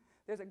fun.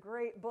 There's a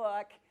great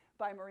book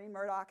by Maureen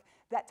Murdoch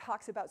that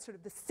talks about sort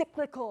of the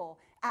cyclical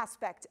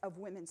aspect of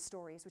women's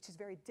stories, which is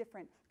very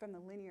different from the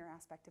linear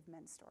aspect of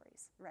men's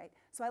stories, right?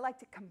 So I like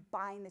to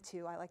combine the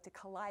two. I like to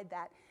collide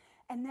that.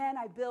 And then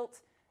I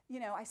built, you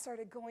know, I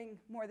started going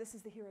more, this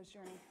is the hero's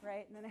journey,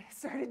 right? And then I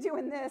started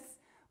doing this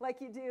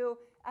like you do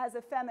as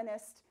a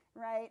feminist,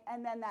 right?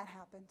 And then that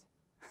happened.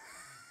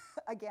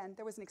 Again,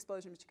 there was an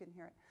explosion, but you couldn't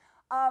hear it.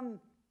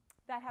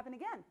 That happened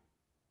again.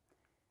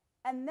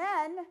 And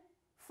then,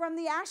 from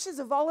the ashes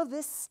of all of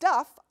this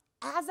stuff,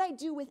 as I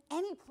do with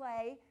any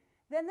play,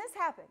 then this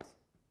happened,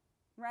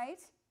 right?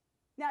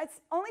 Now, it's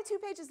only 2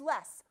 pages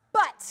less,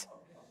 but,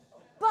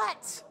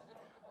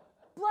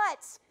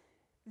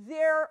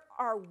 there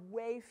are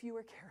way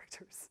fewer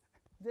characters.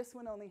 This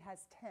one only has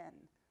 10,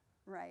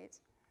 right?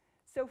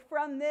 So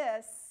from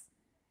this,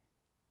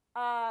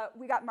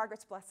 we got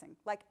Margaret's blessing,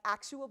 like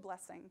actual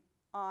blessing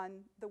on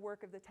the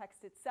work of the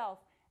text itself.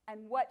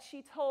 And what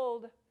she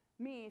told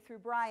me through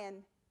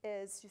Brian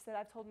is, she said,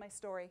 I've told my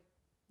story,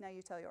 now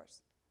you tell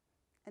yours.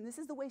 And this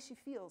is the way she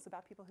feels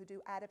about people who do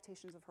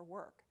adaptations of her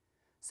work.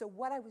 So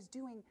what I was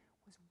doing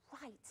was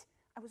right.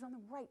 I was on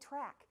the right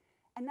track.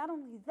 And not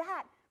only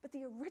that, but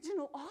the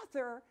original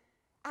author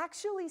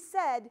actually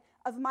said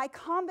of my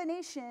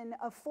combination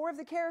of 4 of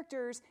the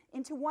characters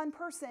into one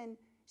person,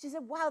 she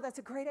said, wow, that's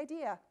a great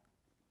idea.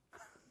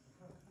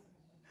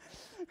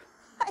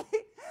 Right?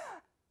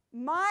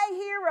 My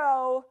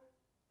hero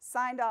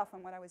signed off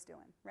on what I was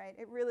doing, right?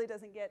 It really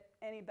doesn't get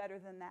any better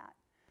than that.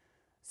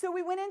 So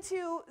we went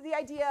into the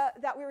idea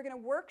that we were going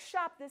to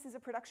workshop this as a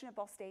production at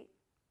Ball State,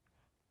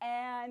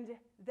 and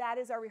that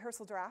is our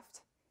rehearsal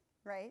draft,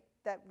 right,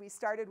 that we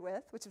started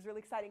with, which is really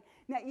exciting.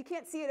 Now, you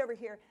can't see it over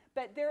here,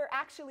 but there are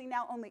actually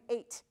now only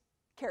 8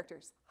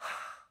 characters.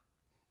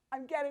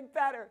 I'm getting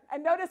better.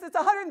 And notice it's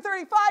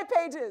 135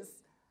 pages,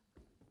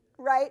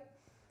 right?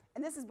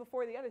 And this is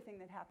before the other thing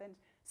that happened.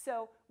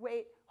 So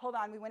wait, hold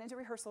on, we went into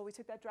rehearsal, we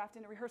took that draft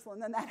into rehearsal,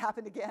 and then that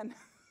happened again.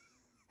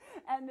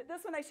 And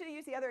this one, I should have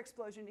used the other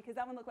explosion because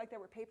that one looked like there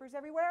were papers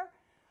everywhere.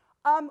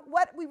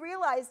 What we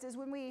realized is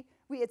when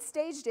we had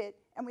staged it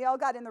and we all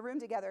got in the room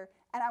together,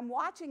 and I'm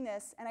watching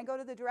this, and I go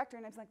to the director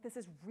and I was like, this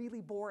is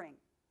really boring.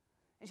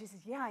 And she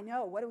says, yeah, I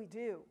know, what do we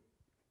do,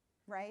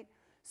 right?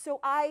 So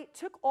I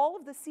took all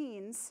of the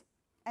scenes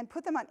and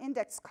put them on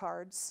index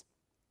cards,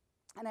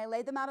 and I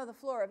laid them out on the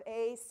floor of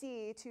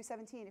AC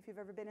 217, if you've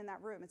ever been in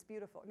that room. It's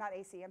beautiful. Not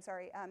AC, I'm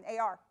sorry,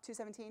 AR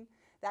 217,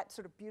 that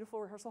sort of beautiful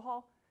rehearsal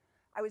hall.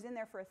 I was in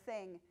there for a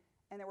thing,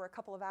 and there were a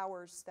couple of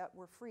hours that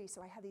were free,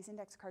 so I had these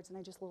index cards, and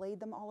I just laid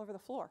them all over the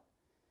floor.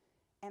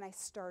 And I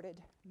started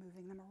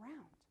moving them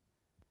around.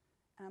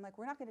 And I'm like,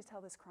 we're not going to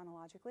tell this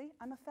chronologically.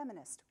 I'm a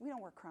feminist. We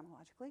don't work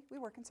chronologically. We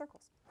work in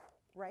circles,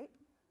 right?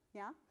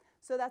 Yeah?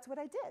 So that's what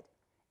I did.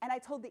 And I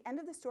told the end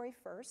of the story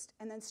first,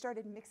 and then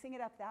started mixing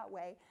it up that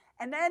way.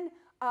 And then,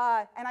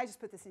 and I just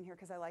put this in here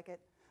because I like it.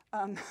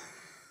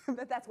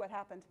 But that's what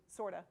happened,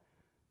 sort of,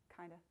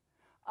 kind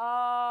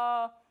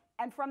of.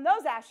 And from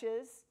those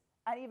ashes,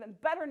 an even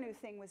better new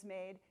thing was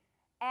made.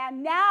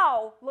 And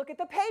now, look at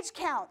the page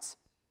count.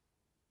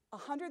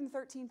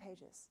 113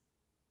 pages.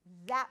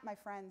 That, my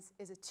friends,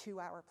 is a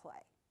 2-hour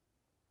play,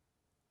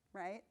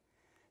 right?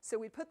 So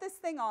we put this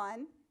thing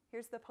on.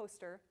 Here's the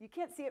poster. You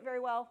can't see it very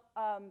well,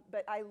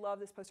 but I love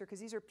this poster because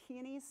these are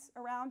peonies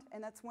around,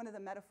 and that's one of the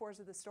metaphors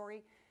of the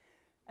story.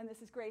 And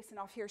this is Grace, and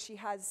off here she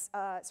has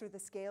sort of the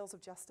scales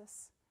of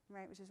justice,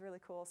 right, which is really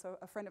cool. So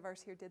a friend of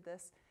ours here did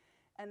this.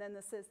 And then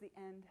this is the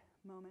end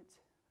moment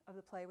of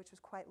the play, which was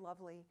quite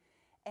lovely.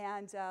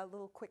 And a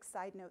little quick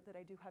side note that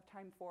I do have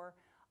time for.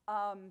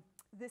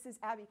 This is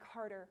Abby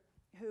Carter,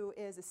 who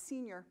is a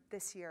senior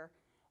this year.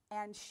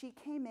 And she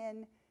came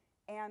in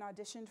and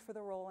auditioned for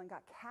the role and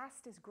got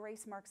cast as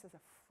Grace Marks as a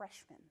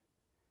freshman,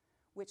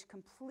 which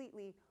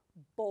completely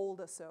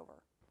bowled us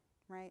over,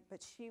 right?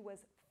 But she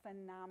was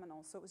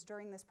phenomenal. So it was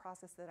during this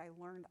process that I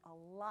learned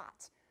a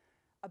lot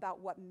about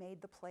what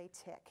made the play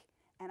tick.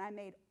 And I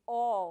made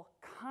all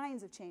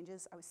kinds of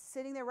changes. I was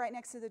sitting there right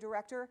next to the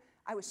director.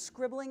 I was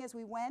scribbling as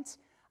we went.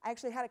 I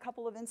actually had a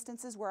couple of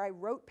instances where I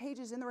wrote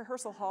pages in the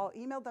rehearsal hall,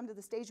 emailed them to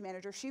the stage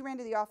manager. She ran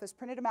to the office,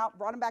 printed them out,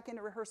 brought them back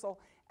into rehearsal,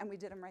 and we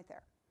did them right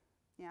there.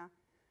 Yeah.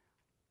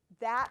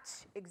 That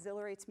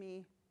exhilarates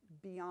me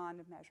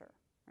beyond measure.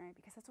 right?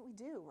 Because that's what we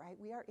do, right?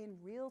 We are in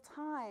real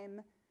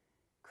time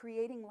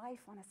creating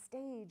life on a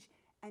stage,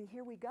 and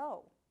here we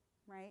go,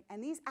 right?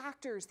 And these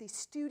actors, these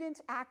student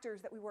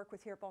actors that we work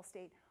with here at Ball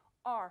State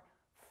are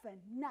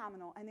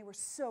phenomenal, and they were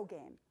so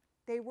game.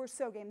 They were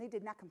so game. They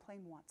did not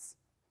complain once,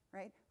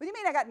 right? What do you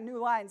mean I got new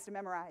lines to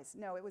memorize?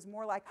 No, it was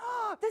more like,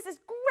 oh, this is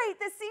great.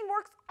 This scene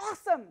works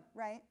awesome,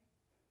 right?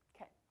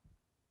 Okay.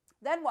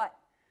 Then what?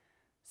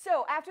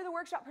 So after the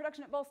workshop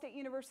production at Ball State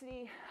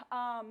University,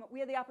 we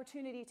had the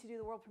opportunity to do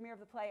the world premiere of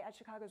the play at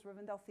Chicago's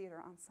Rivendell Theater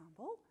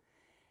Ensemble.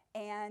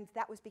 And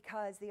that was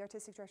because the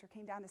artistic director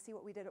came down to see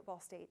what we did at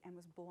Ball State and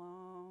was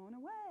blown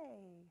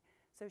away.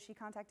 So she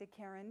contacted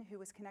Karen, who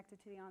was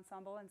connected to the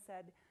ensemble, and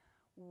said,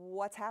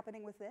 what's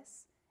happening with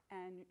this?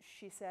 And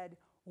she said,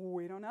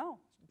 we don't know.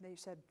 They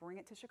said, bring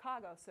it to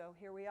Chicago. So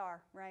here we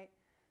are, right?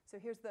 So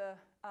here's the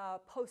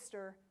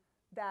poster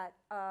that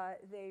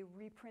they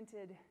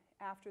reprinted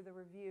after the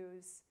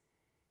reviews.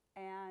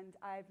 And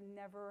I've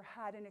never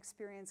had an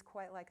experience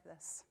quite like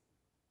this,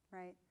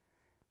 right?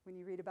 When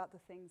you read about the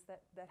things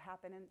that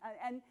happen.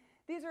 And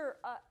these are,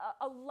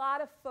 a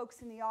lot of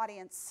folks in the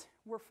audience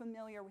were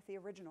familiar with the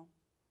original,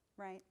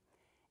 right?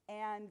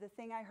 And the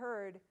thing I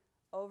heard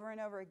over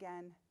and over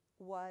again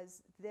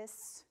was,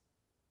 this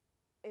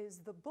is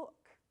the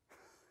book.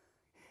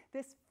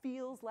 This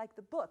feels like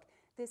the book.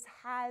 This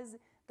has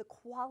the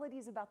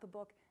qualities about the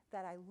book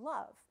that I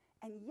love.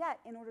 And yet,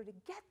 in order to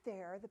get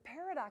there, the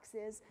paradox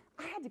is,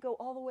 I had to go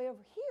all the way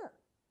over here,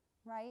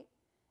 right?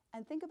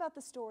 And think about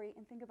the story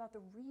and think about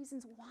the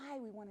reasons why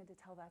we wanted to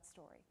tell that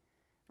story,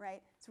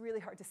 right? It's really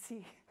hard to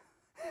see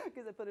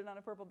because I put it on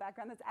a purple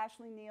background. That's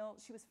Ashley Neal.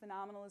 She was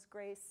phenomenal as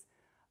Grace.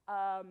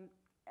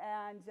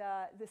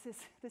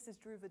 This is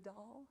Drew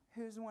Vidal,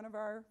 who's one of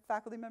our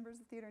faculty members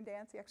of theater and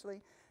dance. He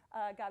actually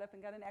got up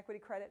and got an equity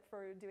credit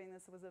for doing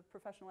this. It was a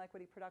professional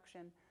equity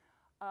production.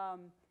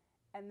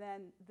 And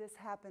then this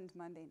happened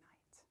Monday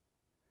night.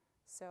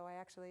 So I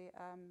actually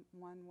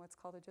won what's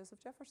called a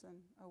Joseph Jefferson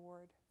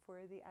Award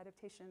for the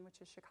adaptation,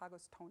 which is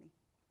Chicago's Tony.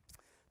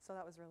 So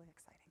that was really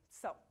exciting.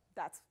 So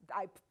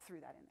I threw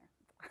that in there.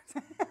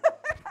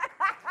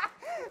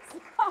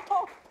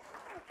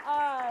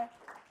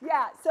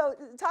 So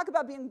talk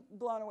about being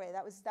blown away.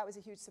 That was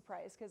a huge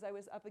surprise because I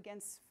was up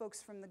against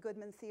folks from the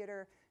Goodman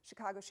Theater,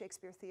 Chicago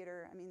Shakespeare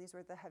Theater. I mean, these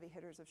were the heavy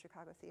hitters of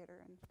Chicago theater,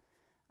 and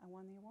I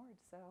won the award.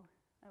 So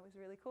that was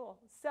really cool.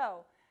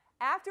 So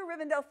after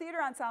Rivendell Theater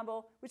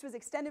Ensemble, which was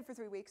extended for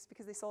 3 weeks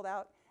because they sold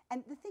out,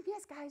 and the thing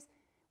is, guys,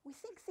 we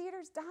think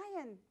theater's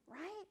dying,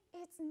 right?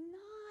 It's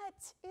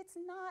not. It's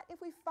not.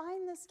 If we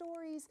find the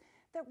stories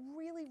that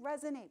really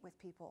resonate with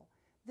people,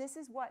 this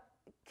is what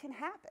can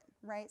happen,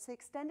 right? So they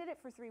extended it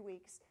for 3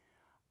 weeks.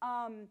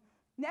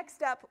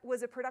 Next up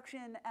was a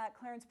production at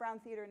Clarence Brown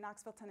Theater in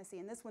Knoxville, Tennessee,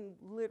 and this one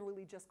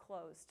literally just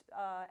closed.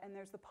 And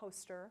there's the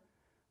poster,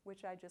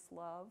 which I just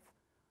love,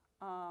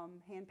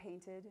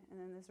 hand-painted, and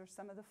then these are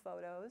some of the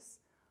photos.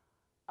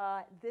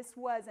 This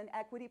was an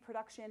equity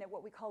production at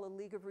what we call a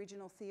League of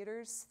Regional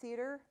Theaters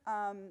theater,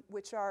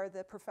 which are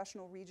the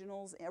professional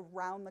regionals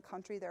around the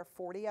country. There are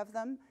 40 of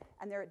them,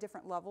 and they're at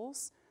different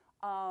levels.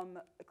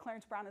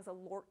 Clarence Brown is a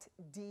Lort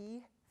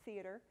D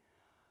theater.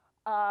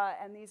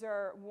 And these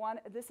are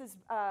this is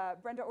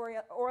Brenda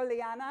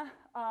Orellana,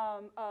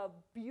 a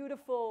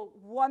beautiful,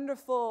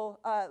 wonderful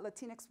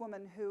Latinx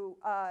woman who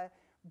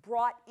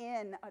brought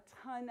in a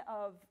ton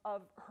of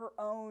her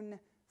own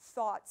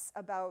thoughts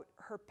about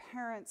her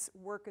parents'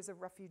 work as a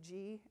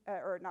refugee,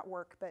 or not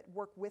work, but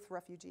work with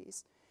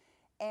refugees.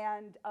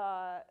 And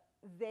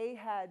they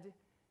had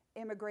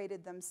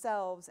immigrated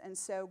themselves, and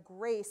so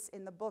Grace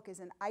in the book is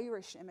an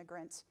Irish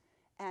immigrant,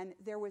 and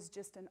there was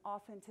just an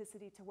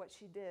authenticity to what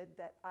she did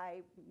that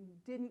I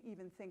didn't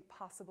even think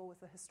possible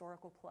with a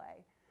historical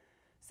play.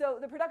 So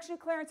the production of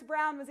Clarence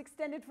Brown was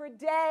extended for a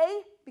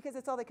day because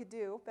that's all they could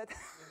do, but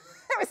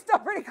it was still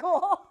pretty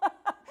cool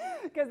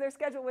because their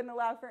schedule wouldn't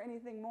allow for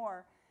anything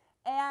more.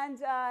 And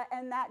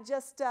that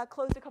just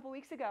closed a couple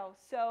weeks ago.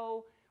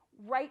 So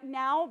right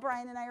now,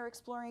 Brian and I are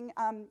exploring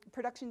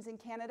productions in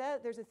Canada.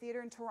 There's a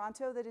theater in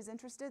Toronto that is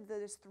interested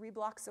that is 3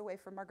 blocks away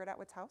from Margaret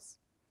Atwood's house.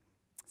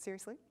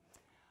 Seriously.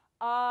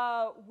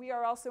 We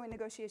are also in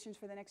negotiations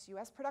for the next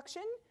US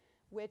production,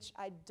 which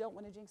I don't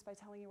want to jinx by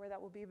telling you where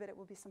that will be, but it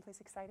will be someplace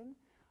exciting.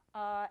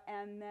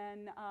 And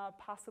then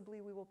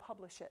possibly we will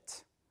publish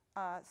it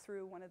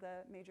through one of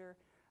the major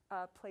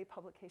play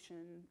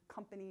publication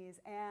companies.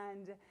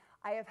 And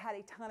I have had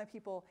a ton of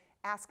people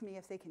ask me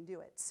if they can do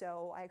it.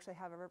 So I actually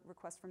have a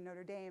request from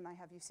Notre Dame. I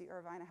have UC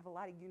Irvine. I have a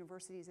lot of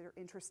universities that are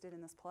interested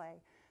in this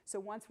play. So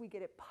once we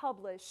get it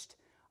published,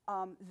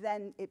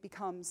 then it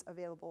becomes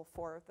available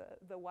for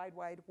the wide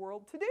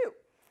world to do.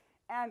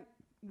 And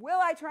will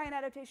I try an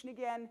adaptation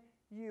again?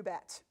 You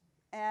bet.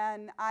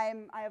 And I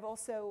have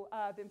also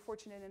been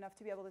fortunate enough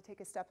to be able to take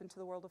a step into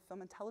the world of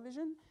film and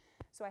television.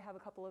 So I have a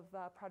couple of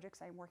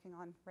projects I'm working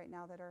on right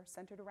now that are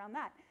centered around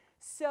that.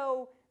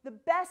 So the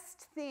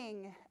best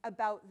thing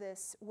about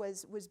this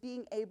was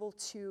being able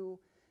to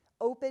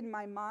open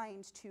my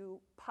mind to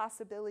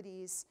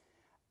possibilities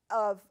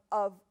of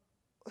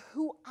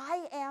who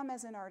I am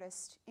as an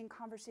artist in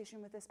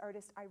conversation with this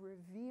artist I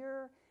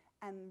revere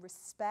and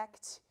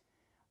respect,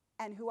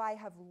 and who I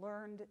have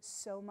learned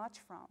so much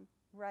from,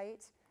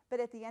 right?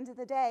 But at the end of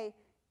the day,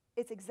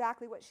 it's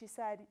exactly what she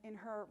said in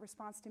her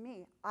response to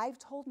me. I've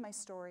told my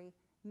story,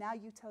 now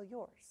you tell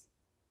yours,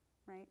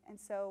 right? And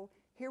so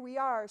here we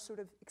are sort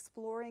of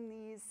exploring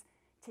these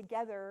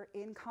together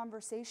in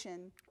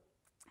conversation,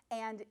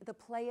 and the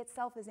play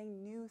itself is a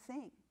new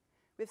thing.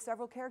 We have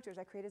several characters.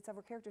 I created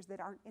several characters that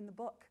aren't in the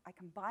book. I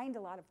combined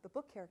a lot of the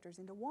book characters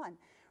into one,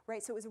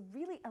 right? So it was a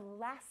really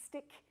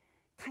elastic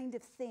kind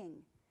of thing.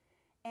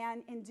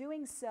 And in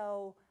doing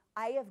so,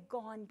 I have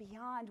gone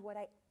beyond what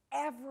I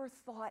ever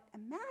thought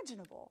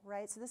imaginable,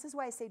 right? So this is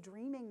why I say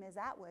dreaming Ms.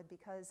 Atwood,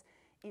 because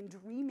in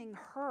dreaming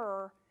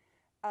her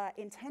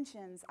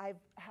intentions, I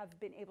have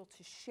been able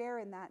to share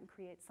in that and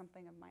create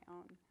something of my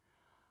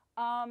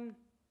own.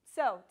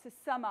 So to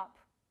sum up,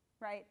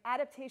 right,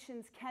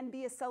 adaptations can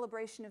be a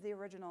celebration of the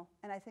original,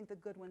 and I think the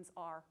good ones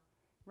are,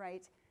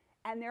 right?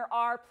 And there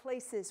are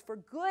places for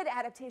good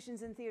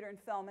adaptations in theater and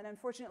film, and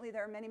unfortunately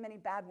there are many, many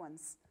bad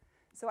ones.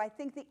 So I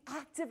think the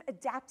act of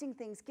adapting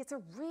things gets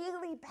a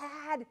really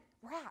bad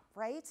rap,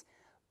 right?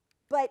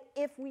 But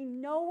if we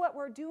know what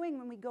we're doing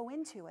when we go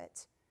into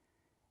it,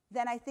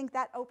 then I think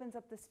that opens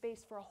up the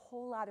space for a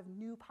whole lot of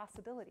new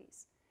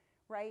possibilities,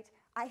 right?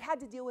 I had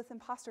to deal with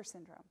imposter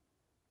syndrome,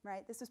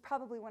 right? This was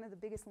probably one of the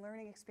biggest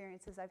learning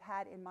experiences I've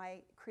had in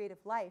my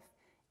creative life,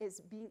 is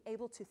being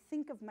able to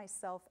think of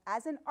myself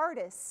as an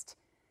artist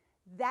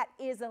that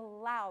is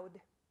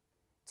allowed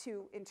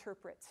to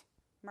interpret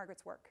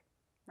Margaret's work,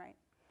 right?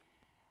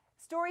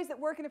 Stories that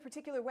work in a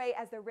particular way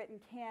as they're written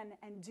can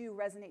and do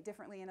resonate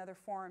differently in other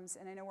forms,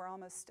 and I know we're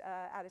almost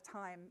out of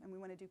time and we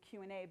want to do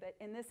Q&A, but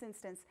in this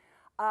instance,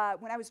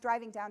 when I was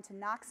driving down to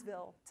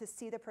Knoxville to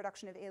see the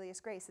production of Alias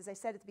Grace, as I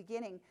said at the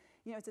beginning,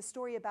 you know, it's a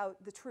story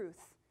about the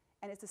truth,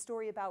 and it's a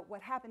story about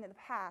what happened in the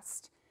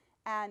past,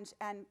 and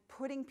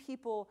putting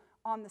people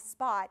on the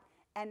spot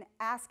and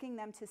asking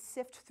them to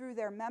sift through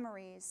their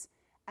memories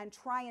and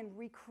try and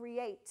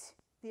recreate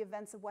the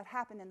events of what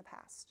happened in the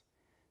past.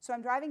 So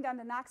I'm driving down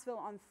to Knoxville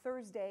on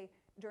Thursday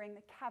during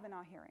the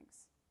Kavanaugh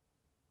hearings.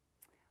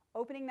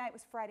 Opening night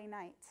was Friday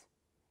night,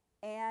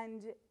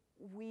 and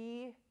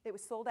it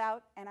was sold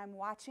out, and I'm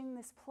watching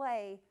this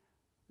play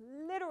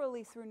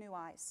literally through new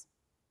eyes,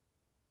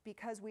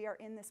 because we are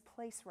in this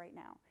place right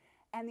now.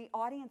 And the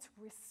audience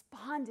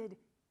responded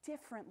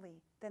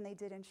differently than they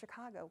did in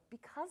Chicago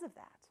because of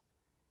that,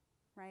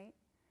 right?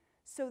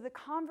 So the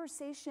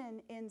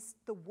conversation in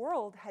the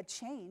world had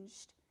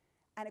changed,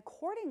 and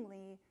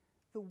accordingly,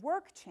 the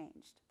work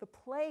changed, the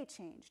play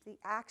changed, the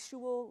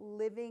actual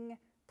living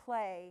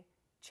play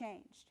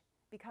changed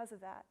because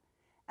of that.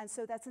 And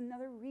so that's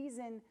another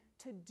reason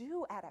to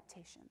do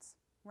adaptations,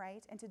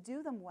 right? And to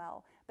do them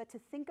well, but to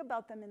think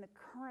about them in the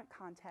current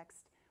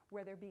context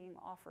where they're being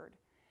offered.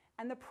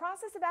 And the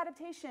process of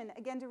adaptation,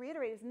 again to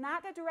reiterate, is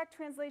not a direct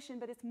translation,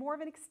 but it's more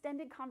of an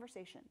extended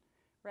conversation,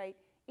 right?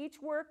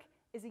 Each work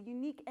is a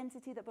unique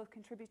entity that both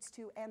contributes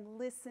to and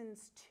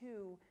listens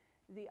to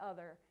the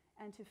other.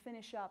 And to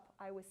finish up,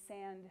 I was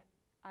sand,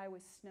 I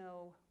was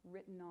snow,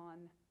 written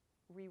on,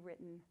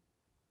 rewritten,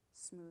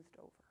 smoothed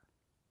over.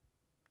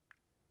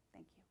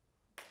 Thank you.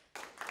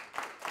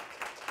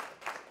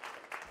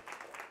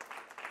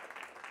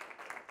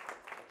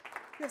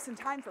 We have some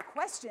time for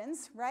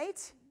questions,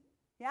 right?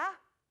 Yeah?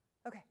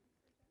 Okay.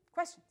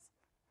 Questions?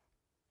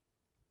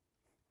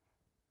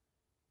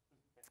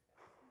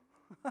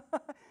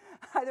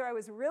 Either I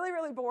was really,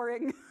 really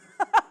boring,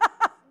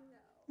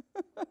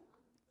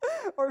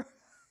 or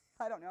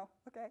I don't know.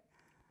 Okay.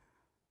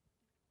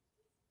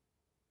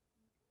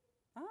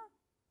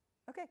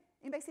 Okay.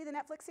 Anybody see the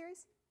Netflix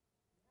series?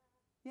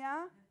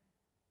 Yeah?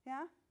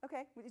 Yeah?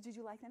 Okay. Did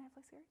you like the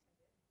Netflix series?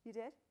 You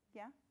did?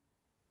 Yeah?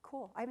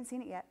 Cool. I haven't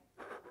seen it yet.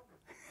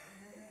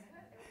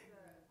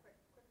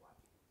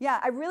 Yeah,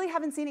 I really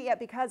haven't seen it yet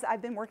because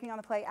I've been working on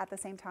the play at the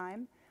same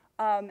time.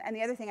 And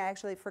the other thing I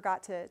actually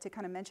forgot to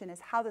kind of mention is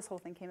how this whole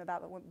thing came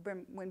about. But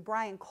when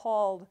Brian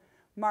called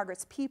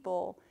Margaret's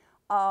People,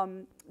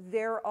 you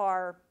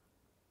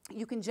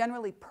can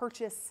generally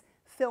purchase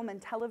film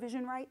and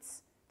television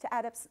rights to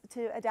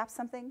adapt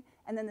something,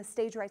 and then the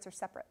stage rights are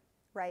separate,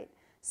 right?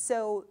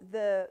 So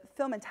the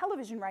film and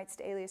television rights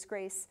to Alias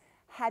Grace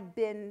had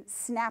been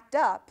snapped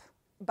up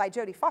by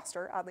Jodie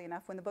Foster, oddly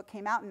enough, when the book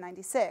came out in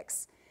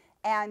 '96.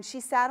 And she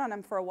sat on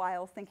them for a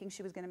while thinking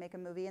she was going to make a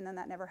movie, and then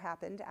that never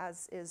happened,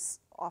 as is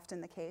often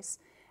the case.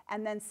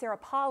 And then Sarah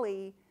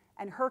Polley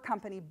and her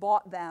company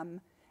bought them,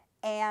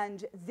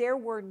 and there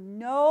were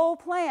no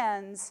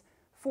plans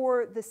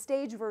for the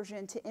stage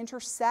version to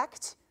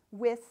intersect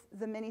with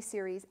the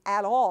miniseries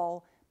at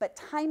all, but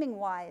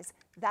timing-wise,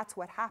 that's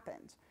what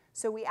happened.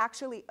 So we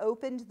actually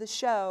opened the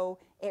show,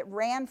 it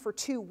ran for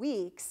 2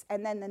 weeks,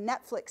 and then the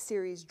Netflix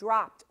series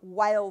dropped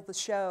while the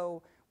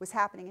show was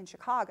happening in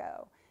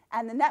Chicago.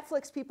 And the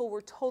Netflix people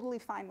were totally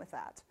fine with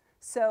that.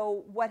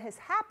 So what has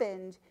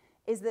happened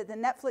is that the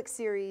Netflix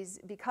series,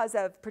 because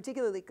of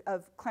particularly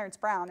of Clarence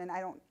Brown, and I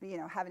don't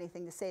have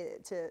anything to say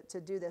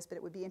to do this, but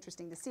it would be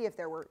interesting to see if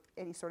there were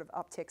any sort of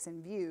upticks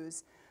in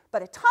views.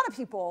 But a ton of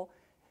people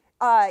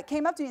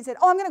came up to me and said,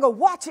 oh, I'm going to go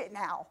watch it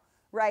now,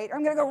 right? Or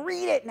I'm going to go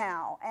read it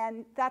now.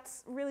 And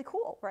that's really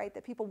cool, right?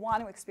 That people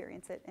want to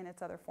experience it in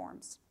its other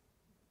forms.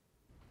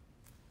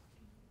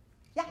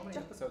 Yeah. How many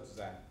episodes is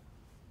that?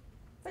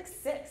 It's like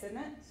 6, isn't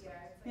it? Yeah,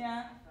 it's like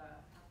Yeah. half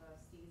a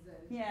season.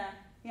 Yeah.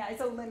 Yeah,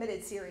 it's a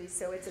limited series,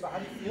 so it's. So how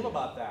do you feel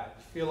about that?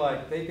 You feel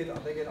like they get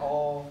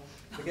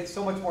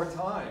so much more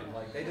time.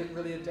 Like they didn't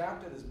really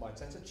adapt it as much.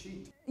 That's a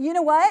cheat. You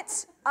know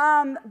what?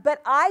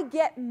 But I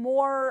get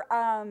more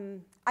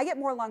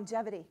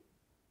longevity,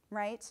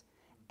 right?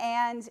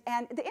 And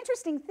the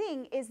interesting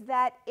thing is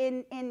that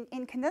in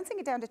condensing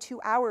it down to 2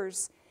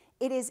 hours,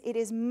 it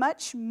is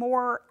much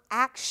more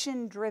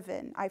action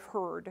driven. I've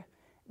heard.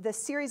 The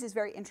series is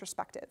very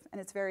introspective, and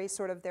it's very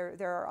sort of, there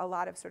are a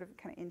lot of sort of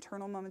kind of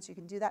internal moments. You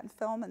can do that in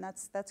film, and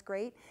that's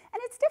great.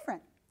 And it's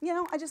different,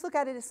 I just look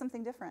at it as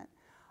something different.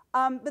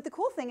 But the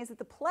cool thing is that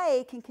the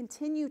play can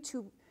continue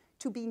to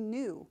be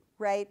new,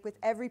 right? With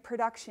every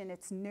production,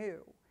 it's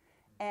new.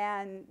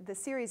 And the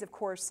series, of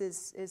course,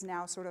 is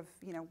now sort of,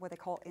 what they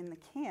call in the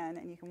can,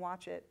 and you can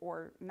watch it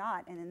or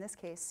not. And in this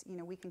case,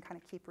 we can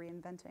kind of keep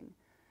reinventing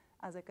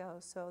as it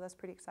goes. So that's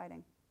pretty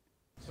exciting.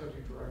 So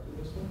you directed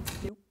this one?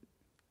 Nope.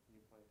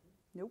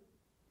 Nope.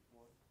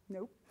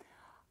 Nope.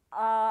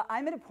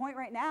 I'm at a point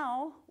right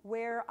now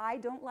where I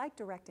don't like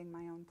directing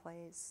my own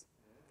plays.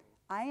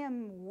 I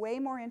am way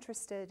more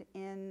interested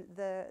in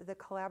the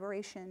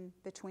collaboration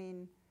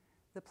between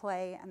the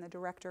play and the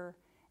director,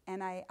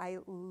 and I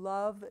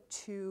love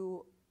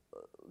to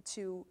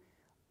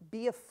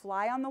be a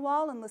fly on the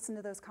wall and listen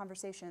to those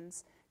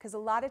conversations, because a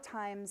lot of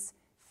times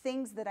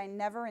things that I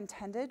never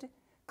intended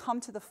come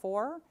to the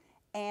fore,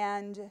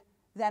 and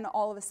then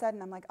all of a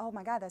sudden I'm like, oh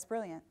my God, that's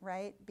brilliant,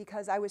 right?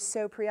 Because I was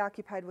so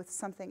preoccupied with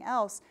something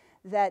else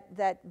that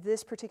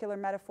this particular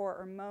metaphor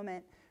or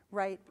moment,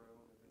 right?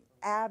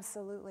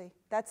 Absolutely.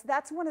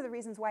 That's one of the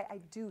reasons why I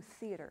do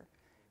theater,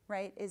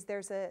 right? Is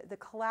there's the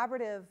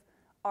collaborative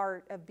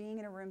art of being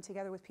in a room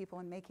together with people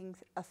and making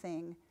a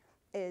thing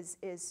is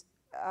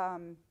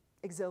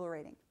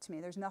exhilarating to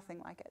me. There's nothing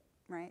like it,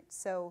 right?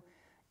 So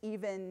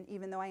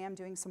even though I am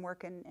doing some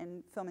work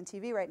in film and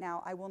TV right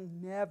now, I will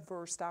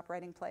never stop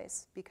writing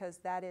plays, because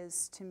that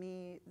is, to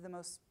me, the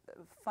most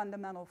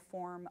fundamental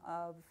form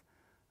of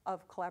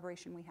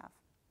collaboration we have.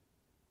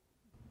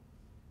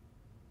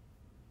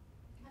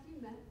 Have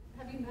you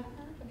met her?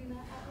 Have you met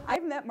her?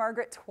 I've met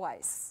Margaret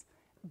twice,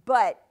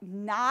 but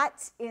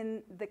not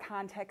in the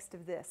context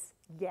of this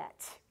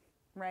yet,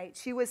 right?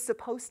 She was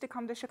supposed to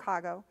come to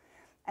Chicago,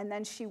 and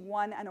then she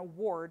won an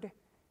award.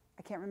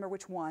 I can't remember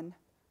which one.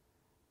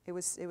 It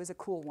was a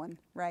cool one,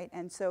 right?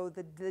 And so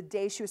the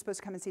day she was supposed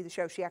to come and see the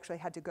show, she actually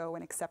had to go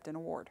and accept an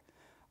award.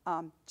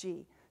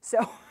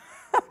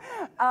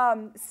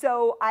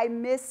 So I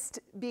missed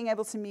being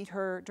able to meet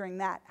her during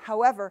that.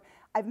 However,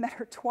 I've met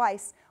her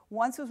twice.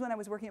 Once was when I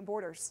was working at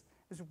Borders.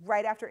 It was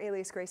right after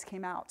Alias Grace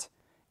came out,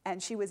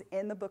 and she was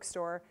in the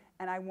bookstore,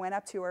 and I went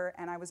up to her,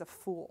 and I was a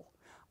fool.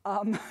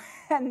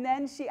 And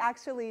then she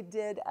actually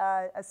did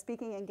a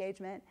speaking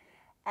engagement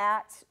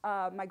at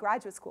my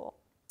graduate school,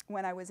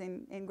 when I was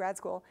in grad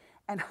school,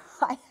 and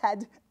I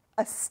had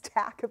a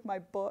stack of my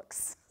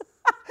books.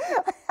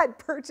 I had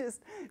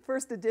purchased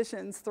first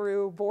editions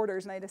through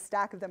Borders, and I had a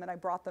stack of them, and I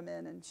brought them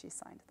in, and she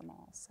signed them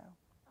all. So,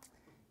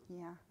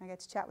 yeah, I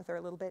got to chat with her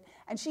a little bit.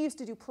 And she used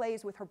to do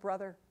plays with her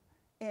brother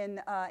in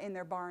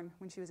their barn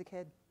when she was a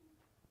kid.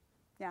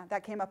 Yeah,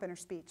 that came up in her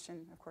speech,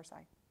 and of course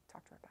I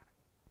talked to her about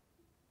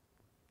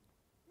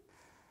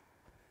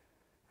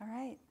it. All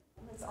right.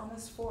 It's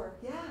almost 4.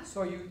 Yeah.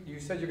 So you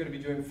said you're going to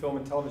be doing film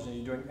and television. Are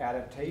you doing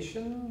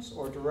adaptations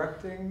or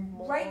directing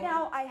more? Right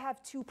now, I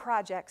have 2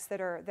 projects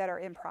that are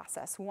in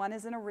process. One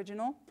is an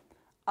original,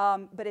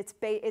 but it's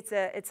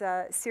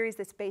a series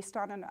that's based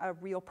on a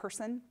real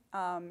person,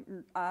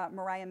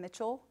 Mariah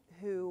Mitchell,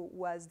 who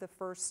was the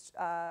first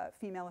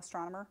female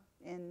astronomer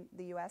in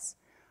the U.S.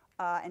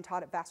 And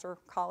taught at Vassar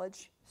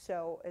College.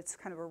 So it's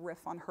kind of a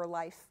riff on her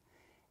life.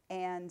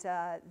 And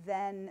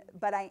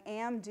but I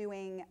am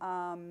doing.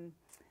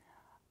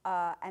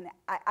 And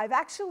I've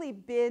actually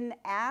been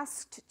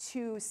asked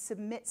to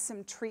submit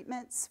some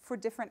treatments for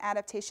different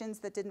adaptations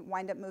that didn't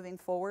wind up moving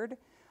forward.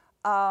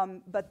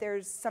 But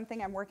there's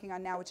something I'm working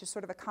on now, which is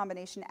sort of a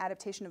combination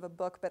adaptation of a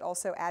book, but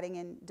also adding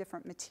in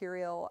different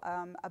material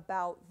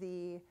about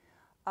the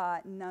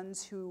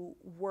nuns who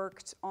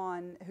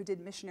did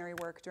missionary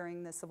work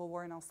during the Civil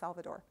War in El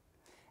Salvador.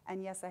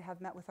 And yes, I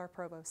have met with our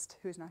provost,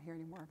 who's not here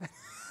anymore,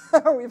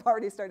 but we've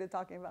already started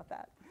talking about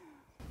that.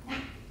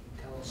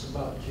 Tell us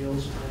about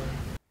Jill's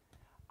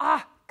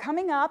play.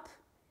 Coming up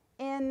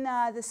in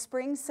the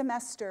spring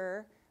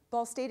semester,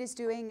 Ball State is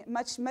doing,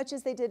 much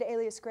as they did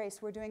Alias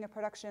Grace, we're doing a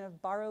production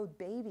of Borrowed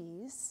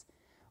Babies,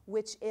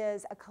 which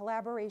is a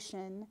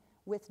collaboration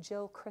with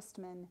Jill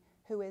Christman,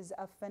 who is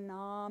a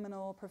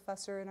phenomenal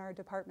professor in our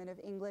Department of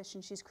English,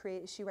 and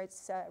she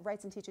writes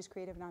and teaches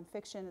creative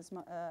nonfiction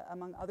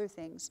among other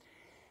things.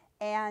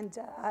 And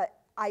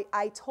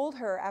I told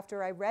her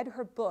after I read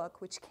her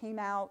book, which came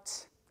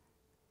out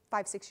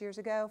 5 years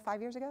ago,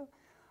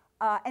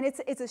 and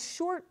it's a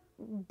short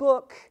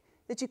book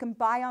that you can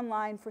buy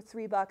online for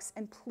 $3,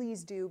 and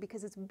please do,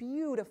 because it's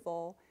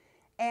beautiful.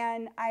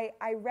 And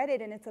I read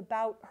it, and it's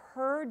about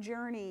her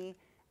journey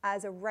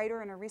as a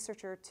writer and a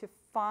researcher to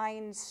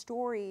find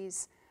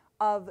stories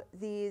of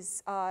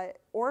these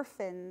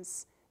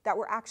orphans that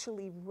were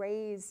actually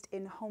raised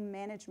in home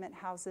management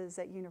houses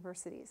at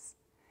universities.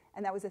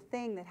 And that was a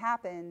thing that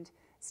happened,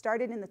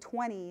 started in the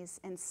 20s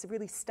and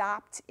really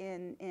stopped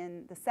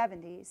in the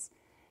 70s.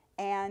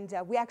 And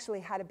we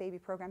actually had a baby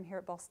program here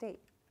at Ball State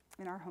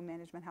in our home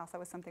management house. That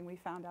was something we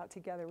found out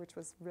together, which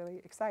was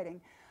really exciting.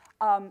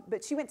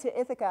 But she went to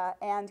Ithaca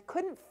and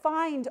couldn't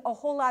find a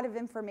whole lot of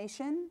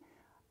information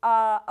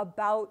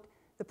about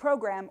the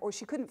program, or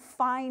she couldn't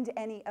find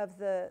any of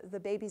the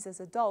babies as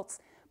adults.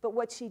 But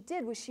what she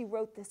did was she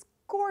wrote this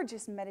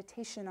gorgeous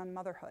meditation on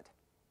motherhood,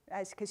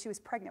 because she was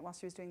pregnant while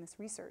she was doing this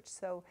research.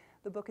 So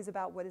the book is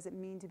about what does it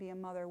mean to be a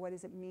mother, what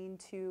does it mean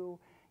to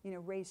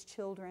raise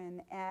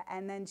children,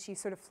 and then she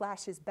sort of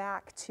flashes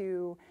back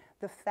to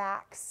the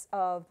facts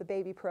of the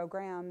baby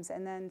programs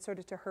and then sort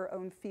of to her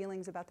own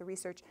feelings about the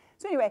research.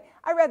 So anyway,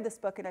 I read this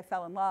book and I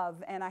fell in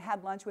love, and I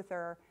had lunch with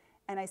her,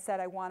 and I said,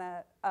 I want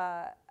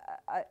to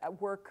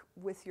work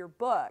with your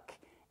book.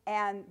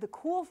 And the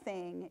cool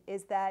thing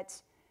is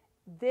that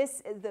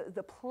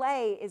the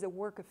play is a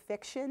work of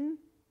fiction,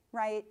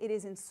 right? It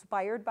is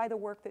inspired by the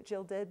work that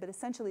Jill did, but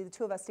essentially the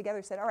two of us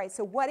together said, all right,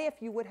 so what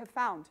if you would have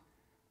found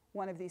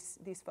one of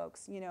these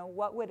folks?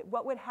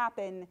 What would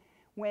happen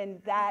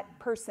when that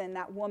person,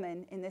 that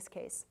woman in this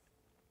case,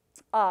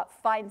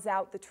 finds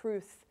out the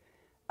truth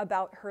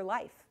about her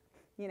life,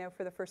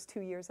 for the first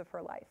 2 years of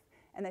her life,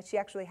 and that she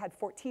actually had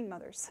 14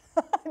 mothers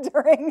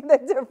during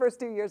the first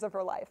 2 years of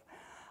her life.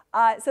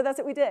 So that's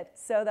what we did.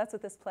 So that's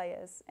what this play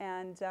is,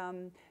 and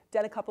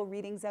done a couple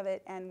readings of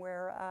it, and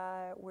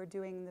we're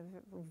doing the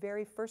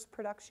very first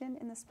production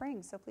in the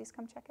spring. So please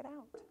come check it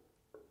out.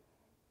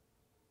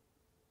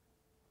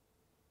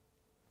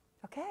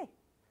 Okay,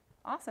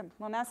 awesome.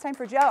 Well, now it's time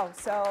for Joe.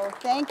 So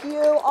thank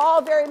you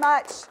all very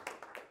much.